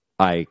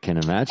 I can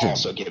imagine.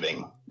 Also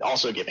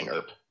giving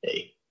Earp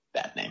a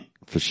bad name.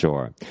 For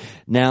sure.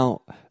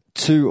 Now,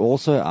 to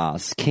also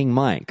ask King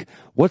Mike,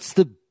 what's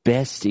the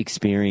best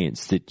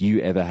experience that you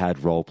ever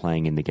had role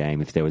playing in the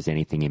game, if there was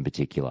anything in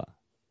particular?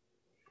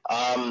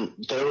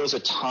 There was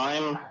a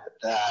time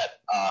that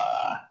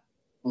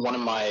one of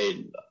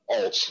my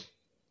alts,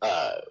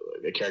 a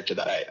character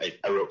that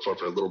I wrote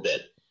for a little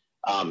bit,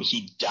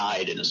 he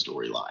died in a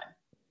storyline.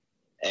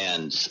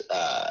 And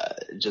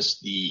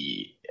just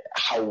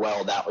how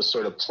well that was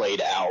sort of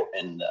played out,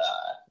 and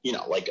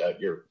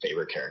your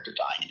favorite character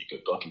dying in a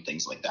good book and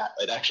things like that.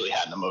 It actually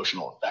had an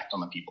emotional effect on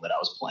the people that I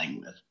was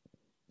playing with.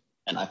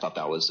 And I thought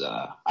that was,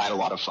 I had a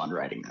lot of fun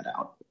writing that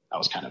out. I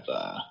was kind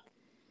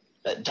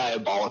of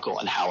diabolical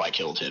in how I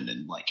killed him,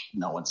 and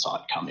no one saw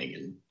it coming.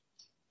 And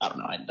I don't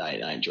know,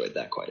 I enjoyed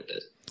that quite a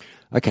bit.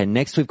 Okay,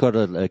 next we've got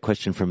a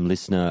question from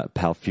listener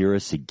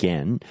Palfurus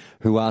again,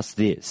 who asked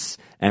this,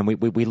 and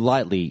we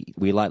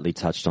lightly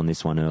touched on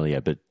this one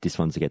earlier, but this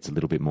one gets a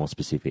little bit more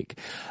specific.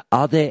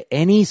 Are there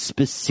any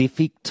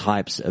specific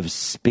types of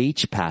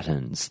speech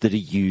patterns that are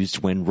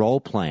used when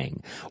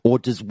role-playing, or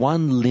does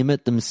one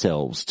limit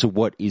themselves to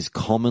what is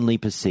commonly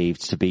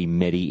perceived to be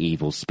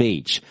medieval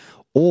speech?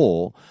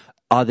 Or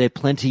are there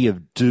plenty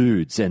of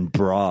dudes and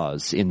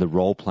bras in the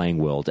role-playing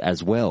world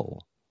as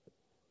well?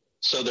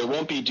 So there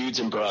won't be dudes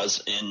and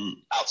bras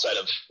outside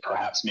of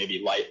perhaps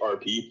maybe light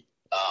RP.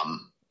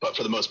 But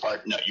for the most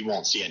part, no, you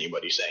won't see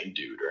anybody saying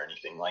dude or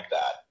anything like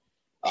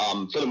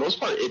that. For the most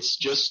part, it's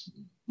just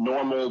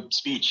normal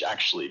speech,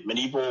 actually.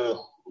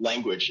 Medieval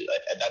language,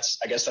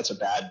 I guess that's a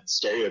bad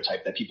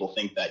stereotype, that people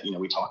think that,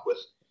 we talk with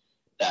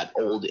that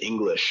old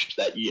English,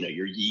 that,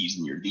 your ye's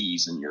and your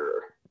these and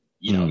your,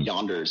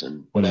 yonders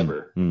and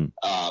whatever.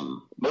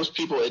 Most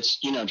people, it's,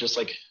 just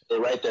like they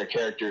write their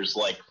characters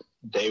like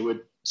they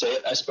would say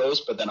it, I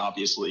suppose, but then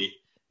obviously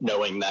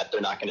knowing that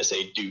they're not going to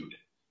say dude.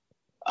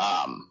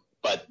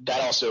 But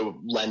that also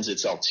lends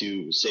itself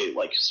to, say,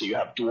 so you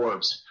have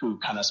dwarves who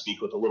kind of speak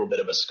with a little bit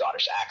of a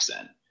Scottish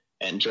accent,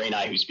 and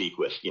Draenei who speak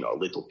with, a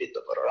little bit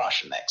of a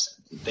Russian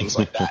accent, and things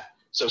like that.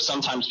 So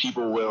sometimes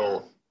people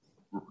will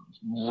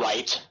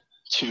write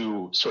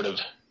to sort of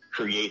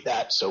create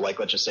that. So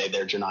let's just say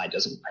their Draenei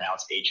doesn't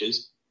pronounce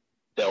H's.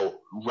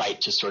 They'll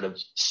write to sort of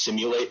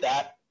simulate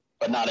that,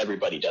 but not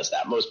everybody does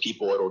that. Most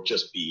people, it'll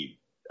just be,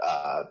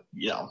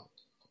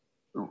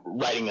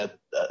 writing a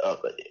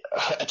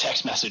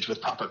text message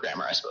with proper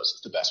grammar, I suppose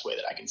is the best way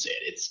that I can say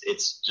it.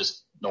 It's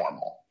just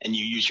normal, and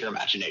you use your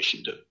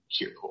imagination to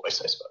hear the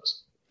voice, I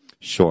suppose.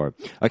 Sure.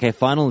 Okay,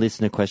 final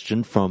listener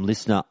question from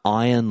listener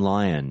Iron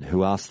Lion,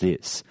 who asked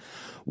this.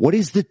 What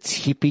is the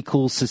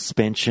typical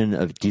suspension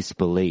of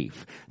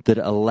disbelief that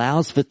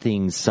allows for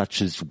things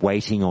such as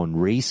waiting on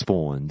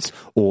respawns,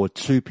 or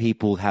two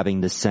people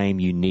having the same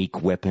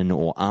unique weapon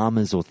or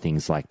armors or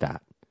things like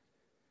that?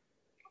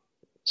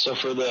 So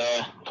for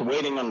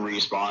waiting on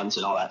respawns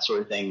and all that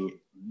sort of thing,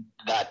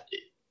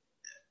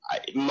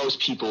 most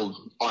people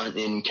aren't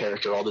in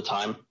character all the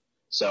time.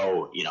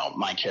 So,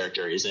 my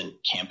character isn't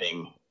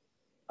camping,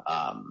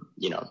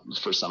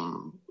 for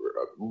some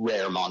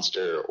rare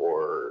monster,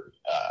 or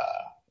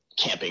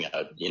camping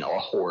a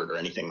horde or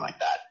anything like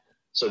that.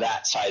 So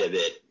that side of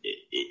it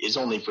is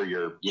only for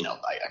your,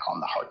 I call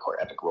them the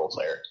hardcore epic role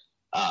player.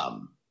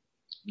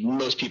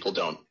 Most people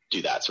don't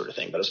do that sort of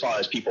thing. But as far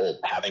as people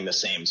having the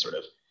same sort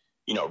of,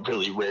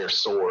 really rare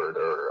sword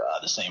or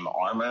the same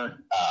armor,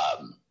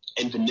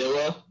 in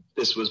vanilla,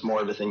 this was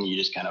more of a thing you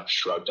just kind of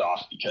shrugged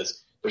off,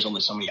 because there's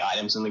only so many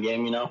items in the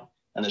game,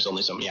 and there's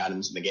only so many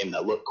items in the game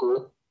that look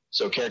cool.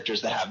 So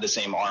characters that have the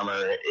same armor,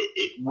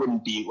 it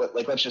wouldn't be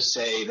let's just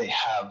say they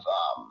have,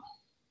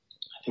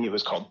 I think it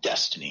was called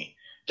Destiny.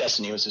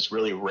 Destiny was this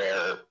really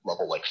rare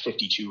level,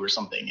 52 or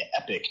something,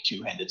 epic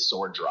two-handed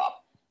sword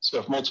drop. So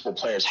if multiple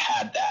players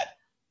had that,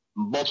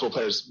 both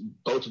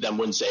of them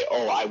wouldn't say,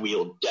 oh, I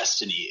wield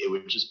Destiny. It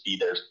would just be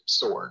their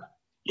sword,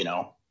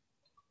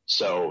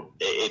 So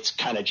it's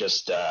kind of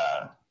just,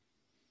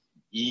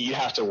 you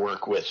have to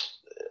work with,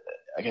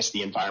 I guess,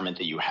 the environment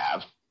that you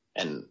have.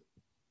 And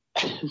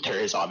there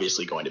is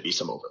obviously going to be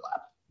some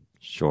overlap.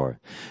 Sure.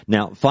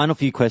 Now, final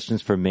few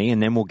questions from me,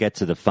 and then we'll get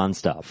to the fun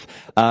stuff.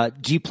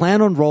 Do you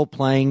plan on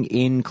role-playing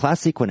in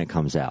Classic when it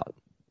comes out?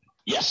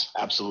 Yes,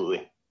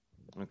 absolutely.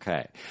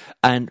 Okay.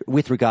 And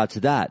with regard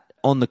to that,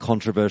 on the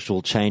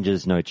controversial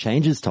changes, no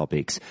changes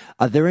topics,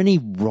 are there any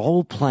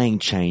role-playing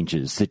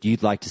changes that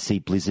you'd like to see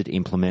Blizzard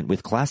implement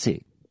with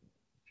Classic?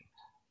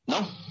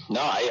 No.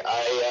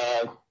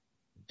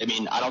 I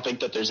mean, I don't think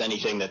that there's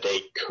anything that they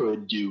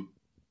could do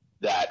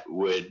that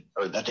would,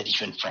 or that they'd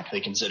even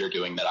frankly consider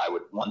doing that I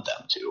would want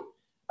them to.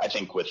 I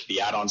think with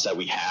the add-ons that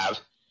we have,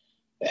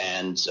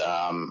 and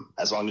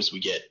as long as we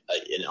get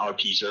an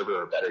RP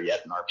server, or better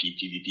yet, an RP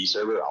PvP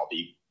server, I'll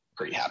be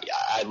pretty happy.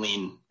 I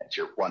lean, if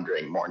you're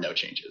wondering, more no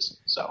changes.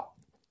 So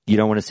you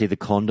don't want to see the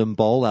condom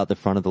bowl out the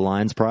front of the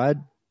Lion's Pride?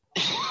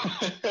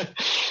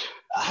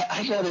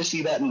 I'd rather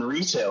see that in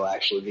retail,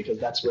 actually, because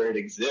that's where it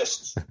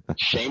exists.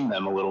 Shame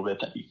them a little bit.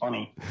 That'd be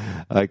funny.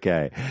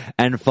 Okay.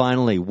 And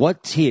finally,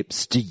 what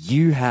tips do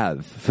you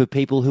have for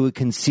people who are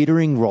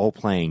considering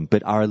role-playing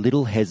but are a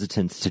little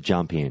hesitant to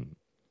jump in?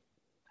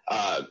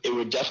 It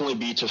would definitely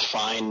be to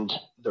find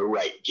the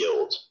right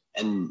guild.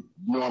 And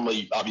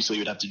normally, obviously,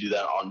 you'd have to do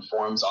that on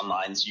forums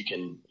online. So you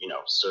can,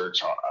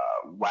 search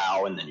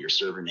WoW and then your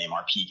server name,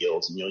 RP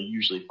guilds, and you'll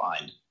usually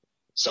find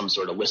some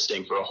sort of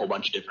listing for a whole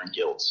bunch of different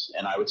guilds.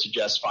 And I would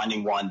suggest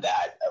finding one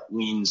that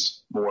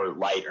leans more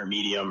light or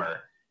medium,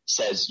 or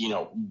says,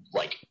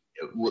 like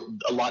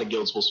a lot of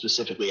guilds will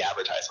specifically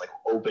advertise like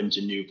open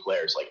to new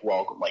players, like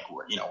welcome, like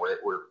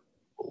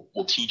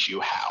we'll teach you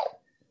how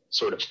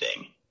sort of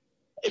thing.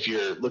 If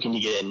you're looking to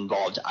get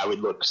involved, I would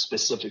look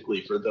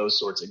specifically for those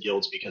sorts of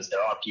guilds, because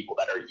there are people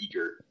that are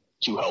eager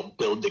to help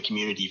build the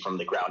community from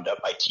the ground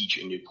up by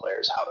teaching new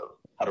players how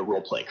to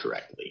role play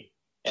correctly.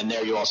 And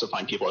there you'll also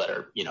find people that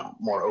are,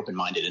 more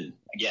open-minded and,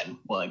 again,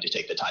 willing to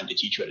take the time to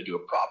teach you how to do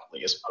it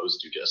properly, as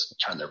opposed to just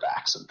turn their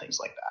backs and things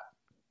like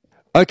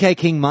that. Okay,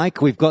 King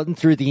Mike, we've gotten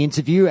through the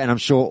interview, and I'm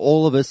sure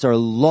all of us are a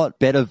lot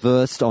better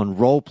versed on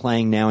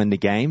role-playing now in the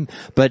game.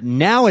 But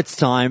now it's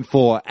time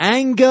for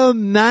anger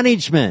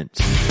management.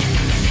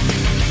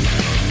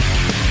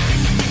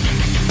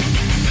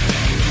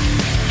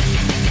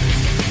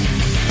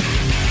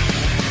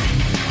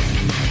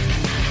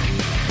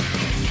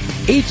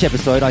 Each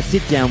episode, I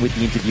sit down with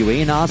the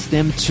interviewee and ask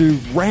them to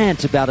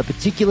rant about a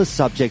particular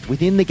subject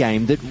within the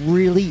game that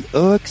really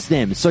irks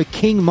them. So,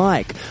 King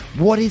Mike,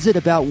 what is it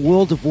about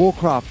World of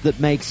Warcraft that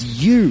makes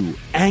you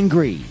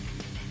angry?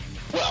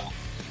 Well,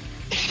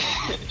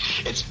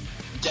 it's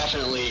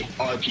definitely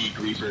RP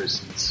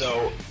griefers.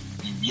 So,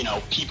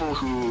 people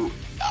who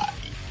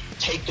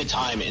take the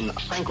time and,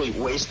 frankly,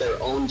 waste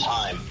their own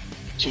time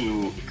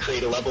to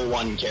create a level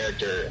 1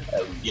 character,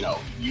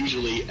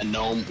 usually a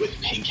gnome with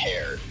pink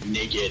hair,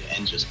 naked,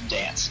 and just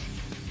dance,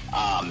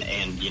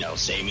 and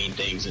say mean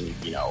things, and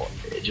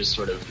just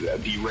sort of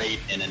berate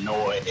and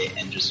annoy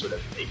and just sort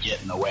of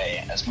get in the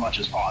way as much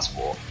as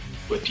possible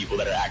with people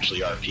that are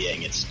actually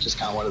RPing. It's just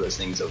kind of one of those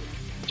things of,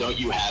 don't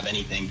you have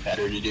anything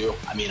better to do?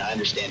 I mean, I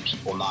understand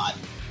people not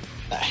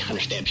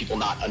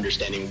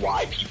understanding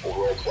why people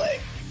role play,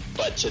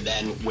 but to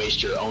then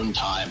waste your own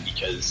time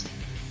because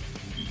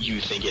you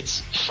think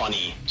it's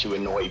funny to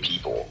annoy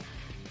people.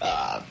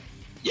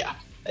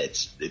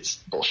 It's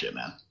bullshit,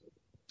 man.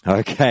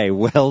 Okay,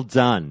 well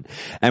done.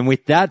 And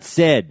with that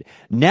said,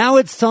 now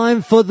it's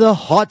time for the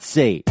hot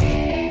seat.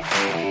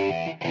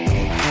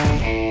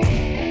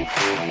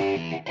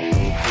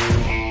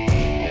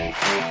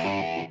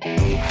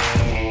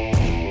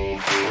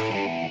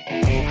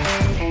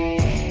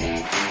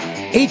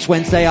 Each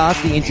Wednesday, I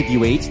ask the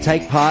interviewee to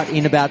take part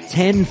in about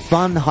 10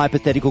 fun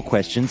hypothetical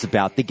questions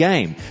about the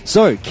game.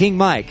 So, King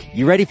Mike,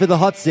 you ready for the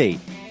hot seat?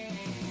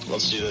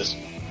 Let's do this.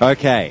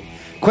 Okay.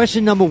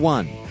 Question number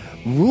 1.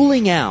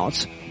 Ruling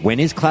out when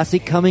is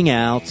Classic coming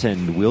out,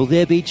 and will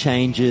there be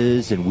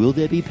changes, and will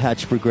there be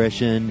patch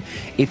progression?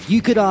 If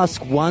you could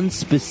ask one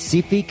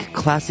specific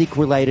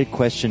Classic-related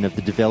question of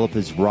the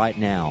developers right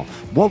now,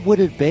 what would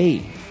it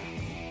be?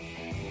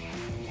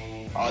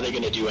 Are they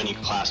going to do any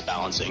class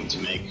balancing to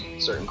make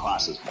certain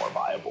classes more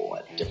viable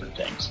at different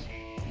things?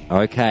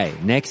 Okay,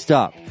 next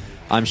up.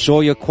 I'm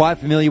sure you're quite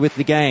familiar with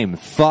the game.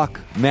 Fuck,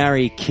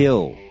 marry,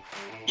 kill.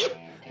 Yep.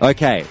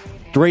 Okay,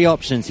 3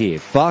 options here.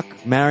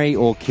 Fuck, marry,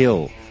 or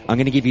kill. I'm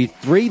going to give you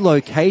 3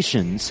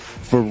 locations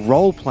for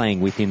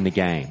role-playing within the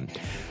game.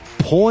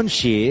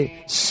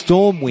 Pornshear,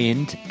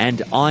 Stormwind, and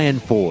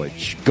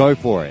Ironforge. Go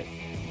for it.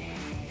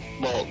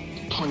 Well,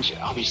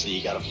 obviously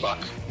you gotta fuck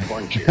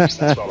Pornshear, because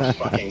that's where all the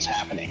fucking's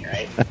happening,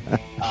 right?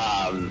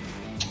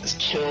 Let's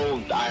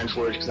kill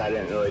Ironforge, because I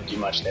didn't really do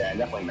much there, and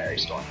definitely marry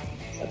Storm.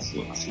 That's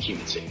the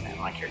human city, man.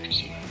 My character's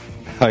human.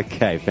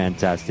 Okay,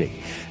 fantastic.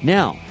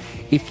 Now,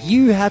 if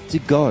you had to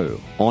go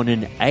on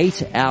an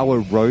 8-hour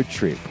road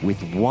trip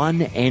with one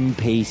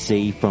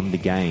NPC from the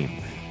game,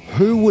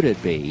 who would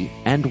it be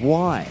and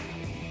why?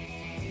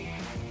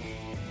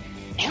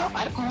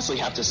 I'd honestly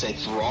have to say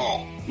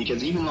Thrall,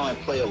 because even though I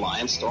play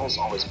Alliance, Thrall's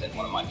always been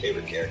one of my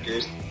favorite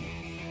characters,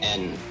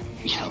 and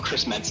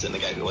Chris Metzen, the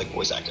guy who like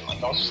voice acted, like,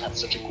 just had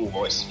such a cool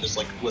voice. Just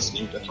like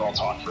listening to Thrall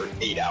talk for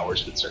 8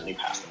 hours would certainly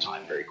pass the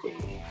time very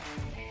quickly.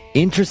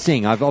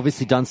 Interesting. I've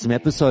obviously done some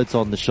episodes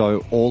on the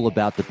show all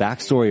about the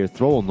backstory of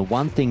Thrall, and the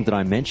one thing that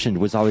I mentioned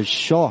was I was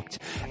shocked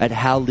at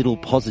how little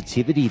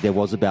positivity there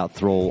was about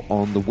Thrall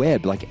on the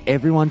web. Like,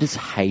 everyone just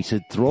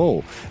hated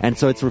Thrall. And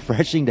so it's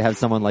refreshing to have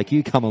someone like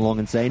you come along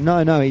and say,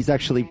 no, he's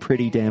actually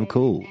pretty damn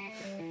cool.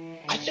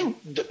 I think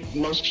that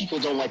most people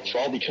don't like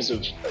Thrall because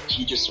of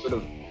he just sort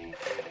of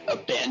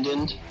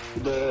abandoned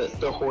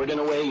the Horde in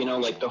a way,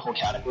 like the whole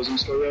Cataclysm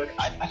story arc.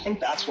 I think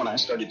that's when I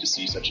started to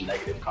see such a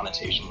negative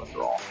connotation with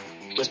Thrall.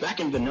 Because back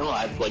in vanilla,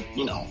 I'd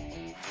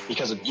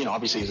because of,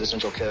 obviously he's a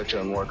central character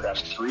in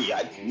Warcraft 3,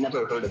 I'd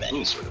never heard of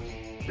any sort of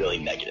really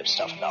negative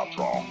stuff about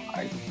Thrall.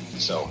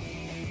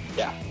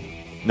 Yeah.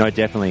 No,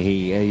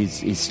 definitely.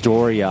 His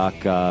story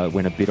arc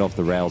went a bit off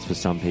the rails for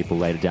some people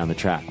later down the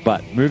track.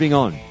 But moving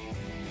on,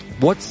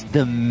 what's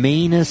the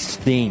meanest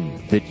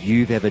thing that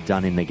you've ever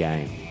done in the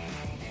game?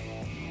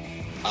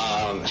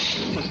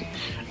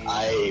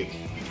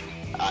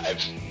 I've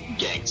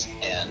ganked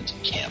and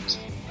camped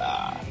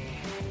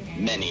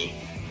many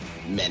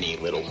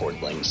little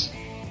hordlings.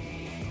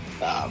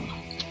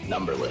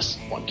 Numberless,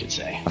 one could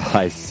say.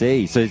 I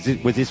see. So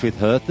was this with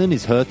Hearthen?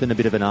 Is Hearthen a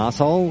bit of an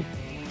asshole?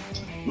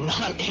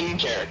 Not in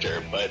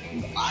character, but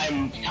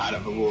I'm kind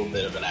of a little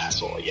bit of an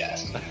asshole,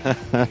 yes.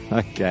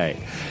 Okay.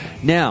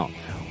 Now,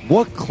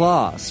 what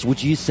class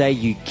would you say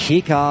you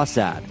kick ass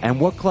at, and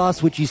what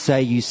class would you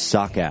say you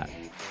suck at?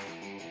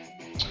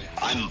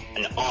 I'm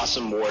an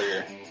awesome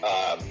warrior,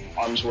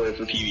 arms warrior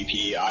for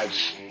PvP. I've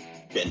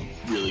been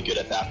really good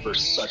at that for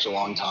such a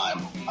long time.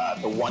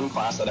 The one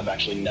class that I've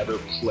actually never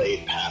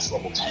played past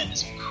level 10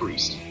 is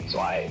priest, so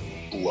I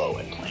blow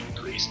at playing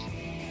priest.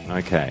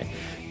 Okay.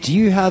 Do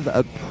you have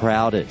a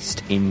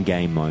proudest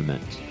in-game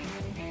moment?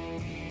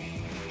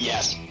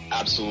 Yes,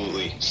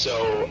 absolutely.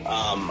 So,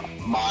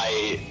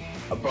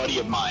 a buddy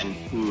of mine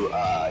who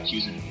he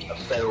was a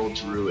feral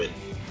druid,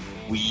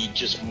 we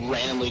just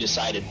randomly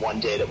decided one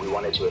day that we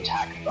wanted to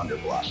attack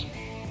Thunderbluff.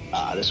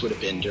 This would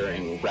have been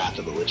during Wrath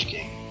of the Lich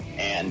King.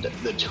 And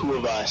the two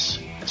of us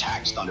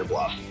attacked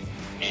Thunderbluff,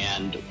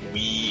 and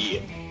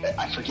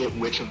I forget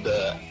which of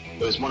it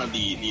was one of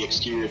the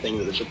exterior things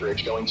that the ship were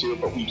going to,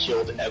 but we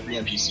killed every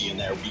NPC in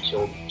there. We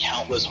killed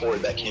countless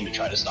horde that came to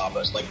try to stop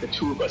us. Like, the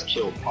two of us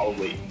killed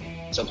probably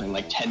something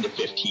like 10 to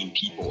 15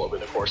 people over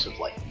the course of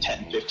like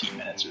 10, 15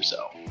 minutes or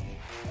so.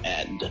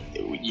 And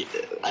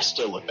I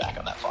still look back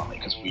on that fondly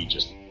because we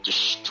just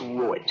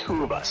destroyed,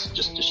 two of us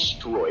just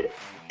destroyed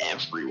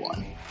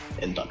everyone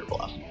in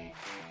Thunderbluff.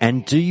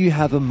 And do you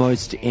have a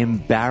most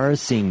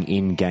embarrassing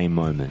in-game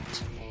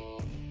moment?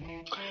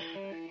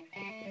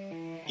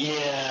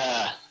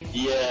 Yeah.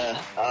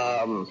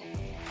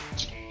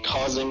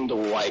 Causing the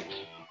wipe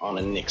on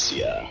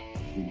Onyxia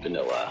in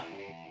vanilla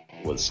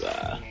was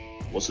a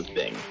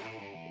thing.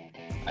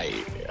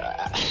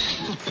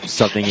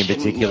 Something in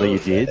particular you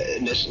did?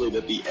 Initially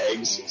that the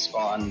eggs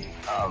spawned,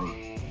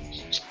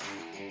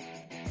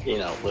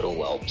 little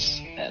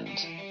whelps, and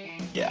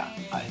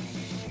I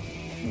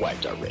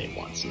wiped our raid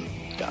once and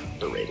got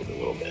berated a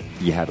little bit.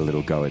 You had a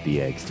little go at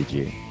the eggs, did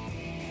you?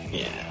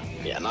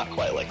 Yeah, not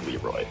quite like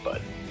Leroy,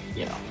 but,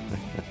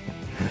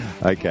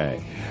 Okay.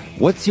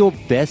 What's your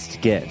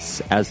best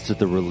guess as to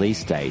the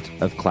release date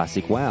of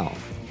Classic WoW?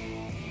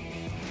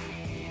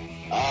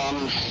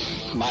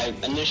 My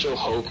initial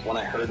hope when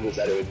I heard was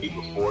that it would be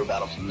before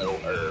Battle for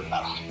Middle-earth.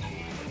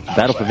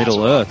 Battle for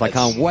Middle-earth. I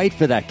can't wait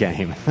for that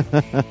game.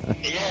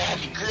 Yeah,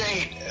 it'd be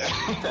great.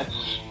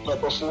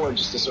 But before,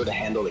 just to sort of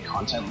handle the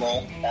content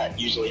lull that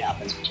usually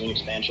happens between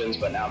expansions,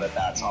 but now that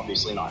that's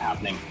obviously not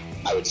happening,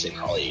 I would say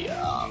probably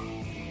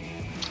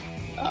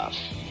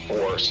 4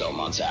 or so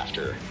months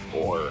after,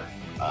 or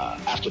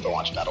after the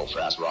launch Battle for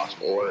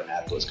Azeroth, or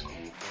at BlizzCon.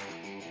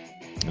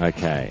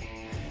 Okay.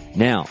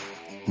 Now,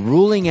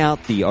 ruling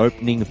out the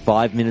opening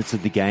 5 minutes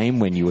of the game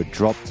when you were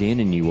dropped in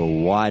and you were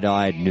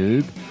wide-eyed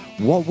noob,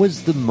 what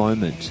was the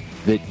moment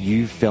that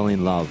you fell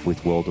in love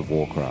with World of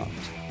Warcraft?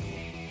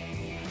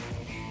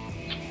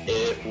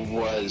 It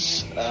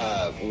was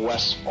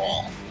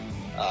Westfall.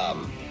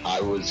 I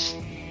was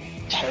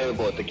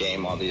terrible at the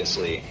game,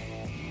 obviously,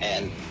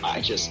 and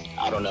I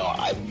don't know,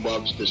 I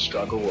loved the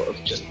struggle of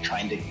just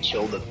trying to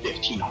kill the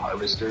 15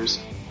 harvesters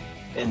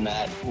in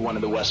that one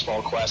of the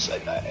Westfall quests.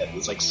 It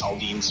was like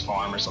Saldine's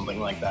farm or something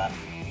like that.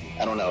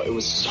 I don't know, it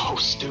was so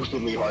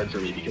stupidly hard for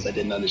me because I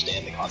didn't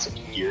understand the concept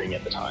of gearing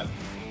at the time.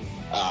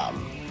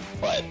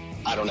 But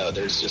I don't know,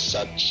 there's just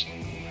such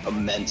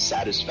immense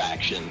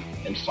satisfaction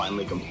in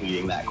finally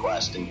completing that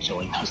quest and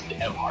killing those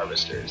damn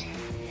harvesters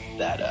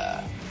that,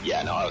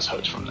 I was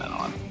hooked from then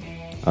on.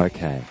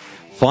 Okay.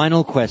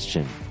 Final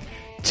question.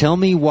 Tell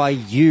me why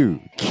you,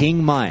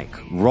 King Mike,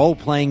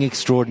 role-playing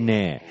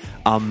extraordinaire,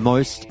 are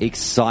most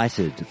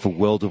excited for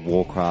World of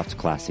Warcraft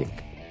Classic.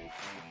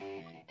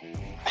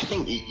 I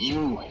think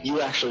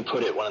you actually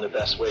put it one of the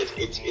best ways.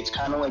 It's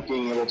kind of like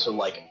being able to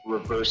like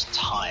reverse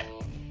time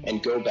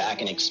and go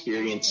back and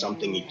experience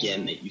something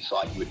again that you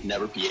thought you would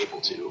never be able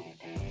to.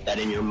 that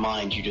in your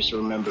mind you just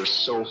remember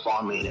so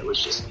fondly, and it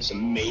was just this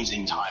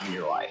amazing time in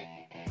your life.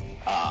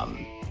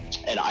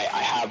 And I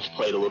have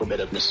played a little bit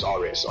of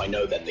Nostalgia, so I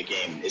know that the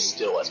game is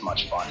still as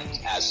much fun and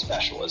as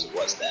special as it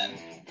was then.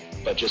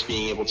 But just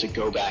being able to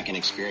go back and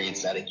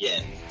experience that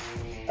again,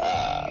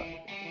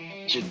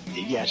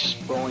 just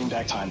rolling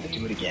back time to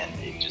do it again.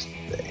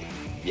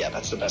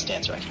 That's the best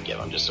answer I can give.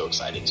 I'm just so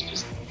excited to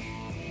just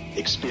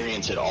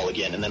experience it all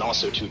again, and then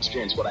also to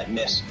experience what I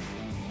missed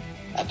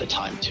at the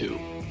time too.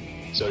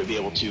 So to be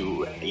able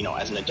to,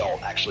 as an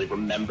adult, actually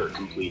remember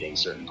completing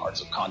certain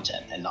parts of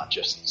content and not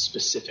just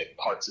specific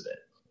parts of it.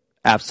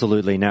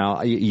 Absolutely.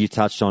 Now, you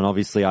touched on,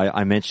 obviously,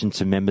 I mentioned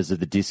to members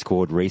of the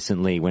Discord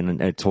recently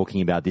when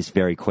talking about this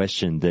very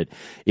question that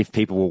if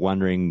people were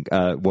wondering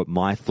what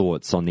my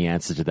thoughts on the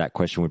answer to that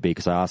question would be,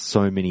 because I asked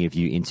so many of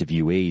you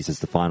interviewees as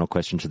the final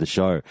question to the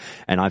show,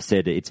 and I've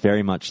said it's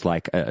very much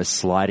like a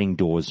sliding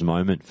doors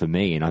moment for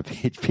me, and I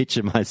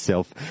picture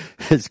myself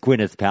as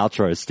Gwyneth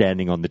Paltrow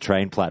standing on the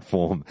train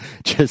platform,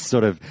 just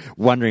sort of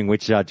wondering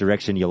which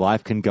direction your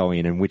life can go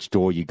in and which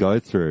door you go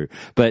through.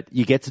 But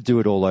you get to do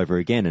it all over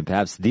again, and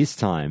perhaps this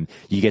time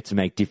you get to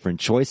make different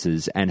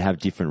choices and have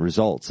different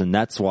results. And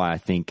that's why I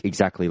think,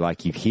 exactly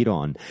like you've hit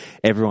on,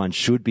 everyone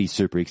should be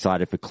super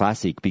excited for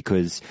Classic,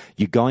 because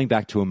you're going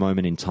back to a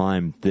moment in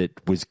time that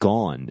was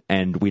gone,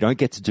 and we don't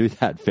get to do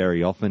that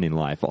very often in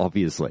life,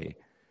 obviously.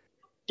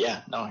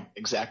 Yeah, no,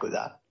 exactly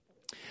that.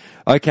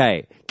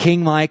 Okay,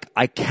 King Mike,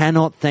 I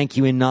cannot thank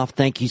you enough.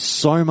 Thank you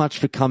so much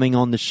for coming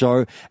on the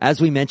show.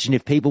 As we mentioned,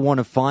 if people want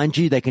to find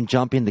you, they can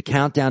jump in the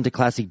Countdown to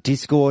Classic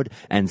Discord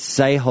and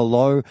say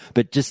hello.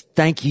 But just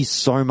thank you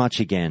so much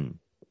again.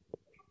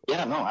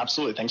 Yeah, no,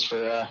 absolutely. Thanks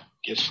for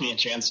giving me a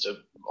chance to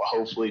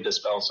hopefully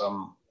dispel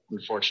some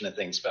unfortunate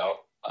things about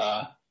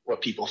what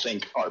people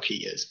think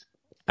RP is.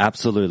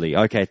 Absolutely.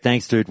 Okay,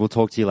 thanks, dude. We'll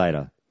talk to you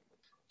later.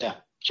 Yeah,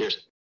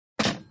 cheers.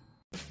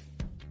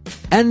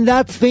 And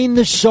that's been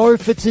the show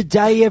for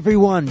today,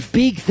 everyone.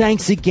 Big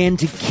thanks again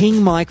to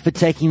King Mike for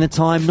taking the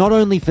time, not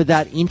only for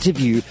that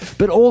interview,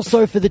 but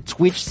also for the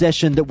Twitch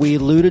session that we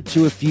alluded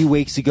to a few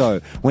weeks ago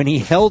when he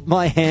held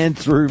my hand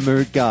through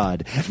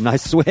Moodguard. And I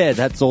swear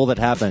that's all that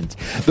happened.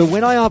 But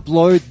when I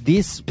upload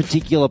this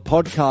particular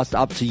podcast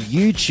up to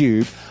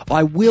YouTube,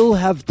 I will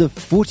have the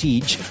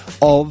footage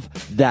of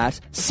that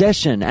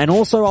session. And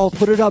also I'll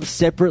put it up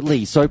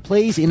separately. So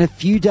please, in a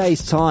few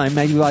days' time,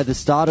 maybe by the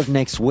start of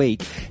next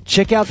week,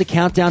 check out the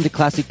Countdown to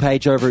Classic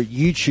page over at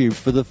YouTube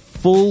for the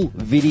full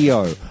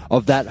video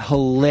of that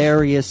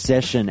hilarious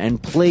session.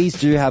 And please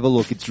do have a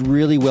look. It's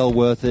really well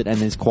worth it, and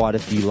there's quite a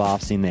few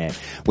laughs in there.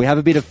 We have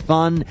a bit of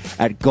fun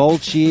at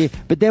Goldshire,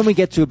 but then we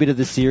get to a bit of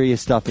the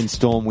serious stuff in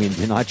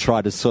Stormwind, and I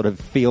try to sort of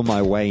feel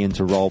my way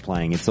into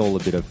role-playing. It's all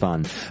a bit of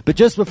fun. But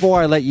just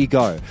before I let you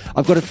go,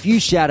 I've got a few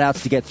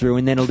shout-outs to get through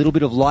and then a little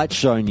bit of light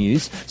show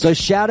news. So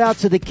shout-out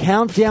to the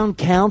Countdown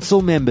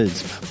Council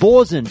members: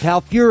 Borzen,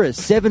 Palfuris,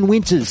 Seven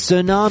Winters,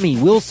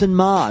 Tsunami, Wilson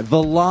Mard,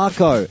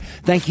 Velarco.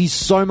 Thank you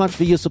so much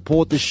for your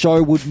support. The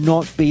show would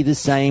not be the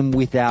same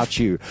without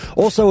you.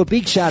 Also, a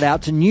big shout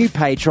out to new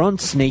patron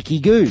Sneaky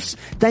Goose.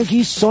 Thank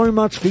you so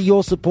much for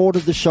your support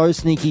of the show,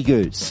 Sneaky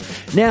Goose.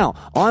 Now,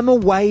 I'm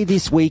away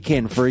this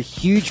weekend for a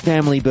huge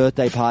family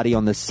birthday party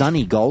on the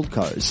sunny Gold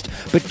Coast,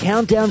 but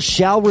Countdown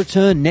shall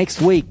return next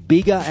week,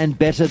 bigger and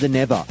better than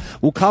ever.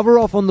 We'll cover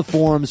off on the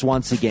forums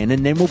once again,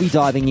 and then we'll be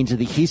diving into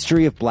the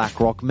history of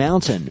Blackrock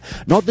Mountain.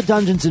 Not the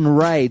dungeons and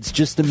raids,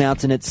 just the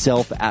mountain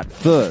itself at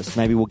first.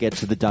 Maybe we'll get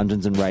to the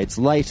dungeons and raids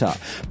later.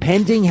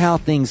 Pending how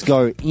things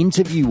go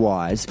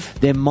interview-wise,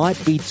 there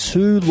might be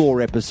 2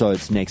 lore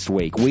episodes next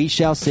week. We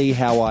shall see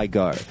how I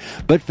go.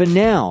 But for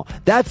now,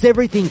 that's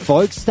everything,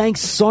 folks.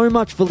 Thanks so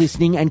much for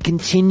listening and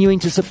continuing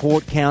to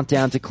support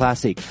Countdown to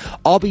Classic.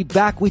 I'll be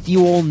back with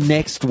you all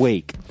next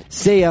week.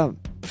 See ya.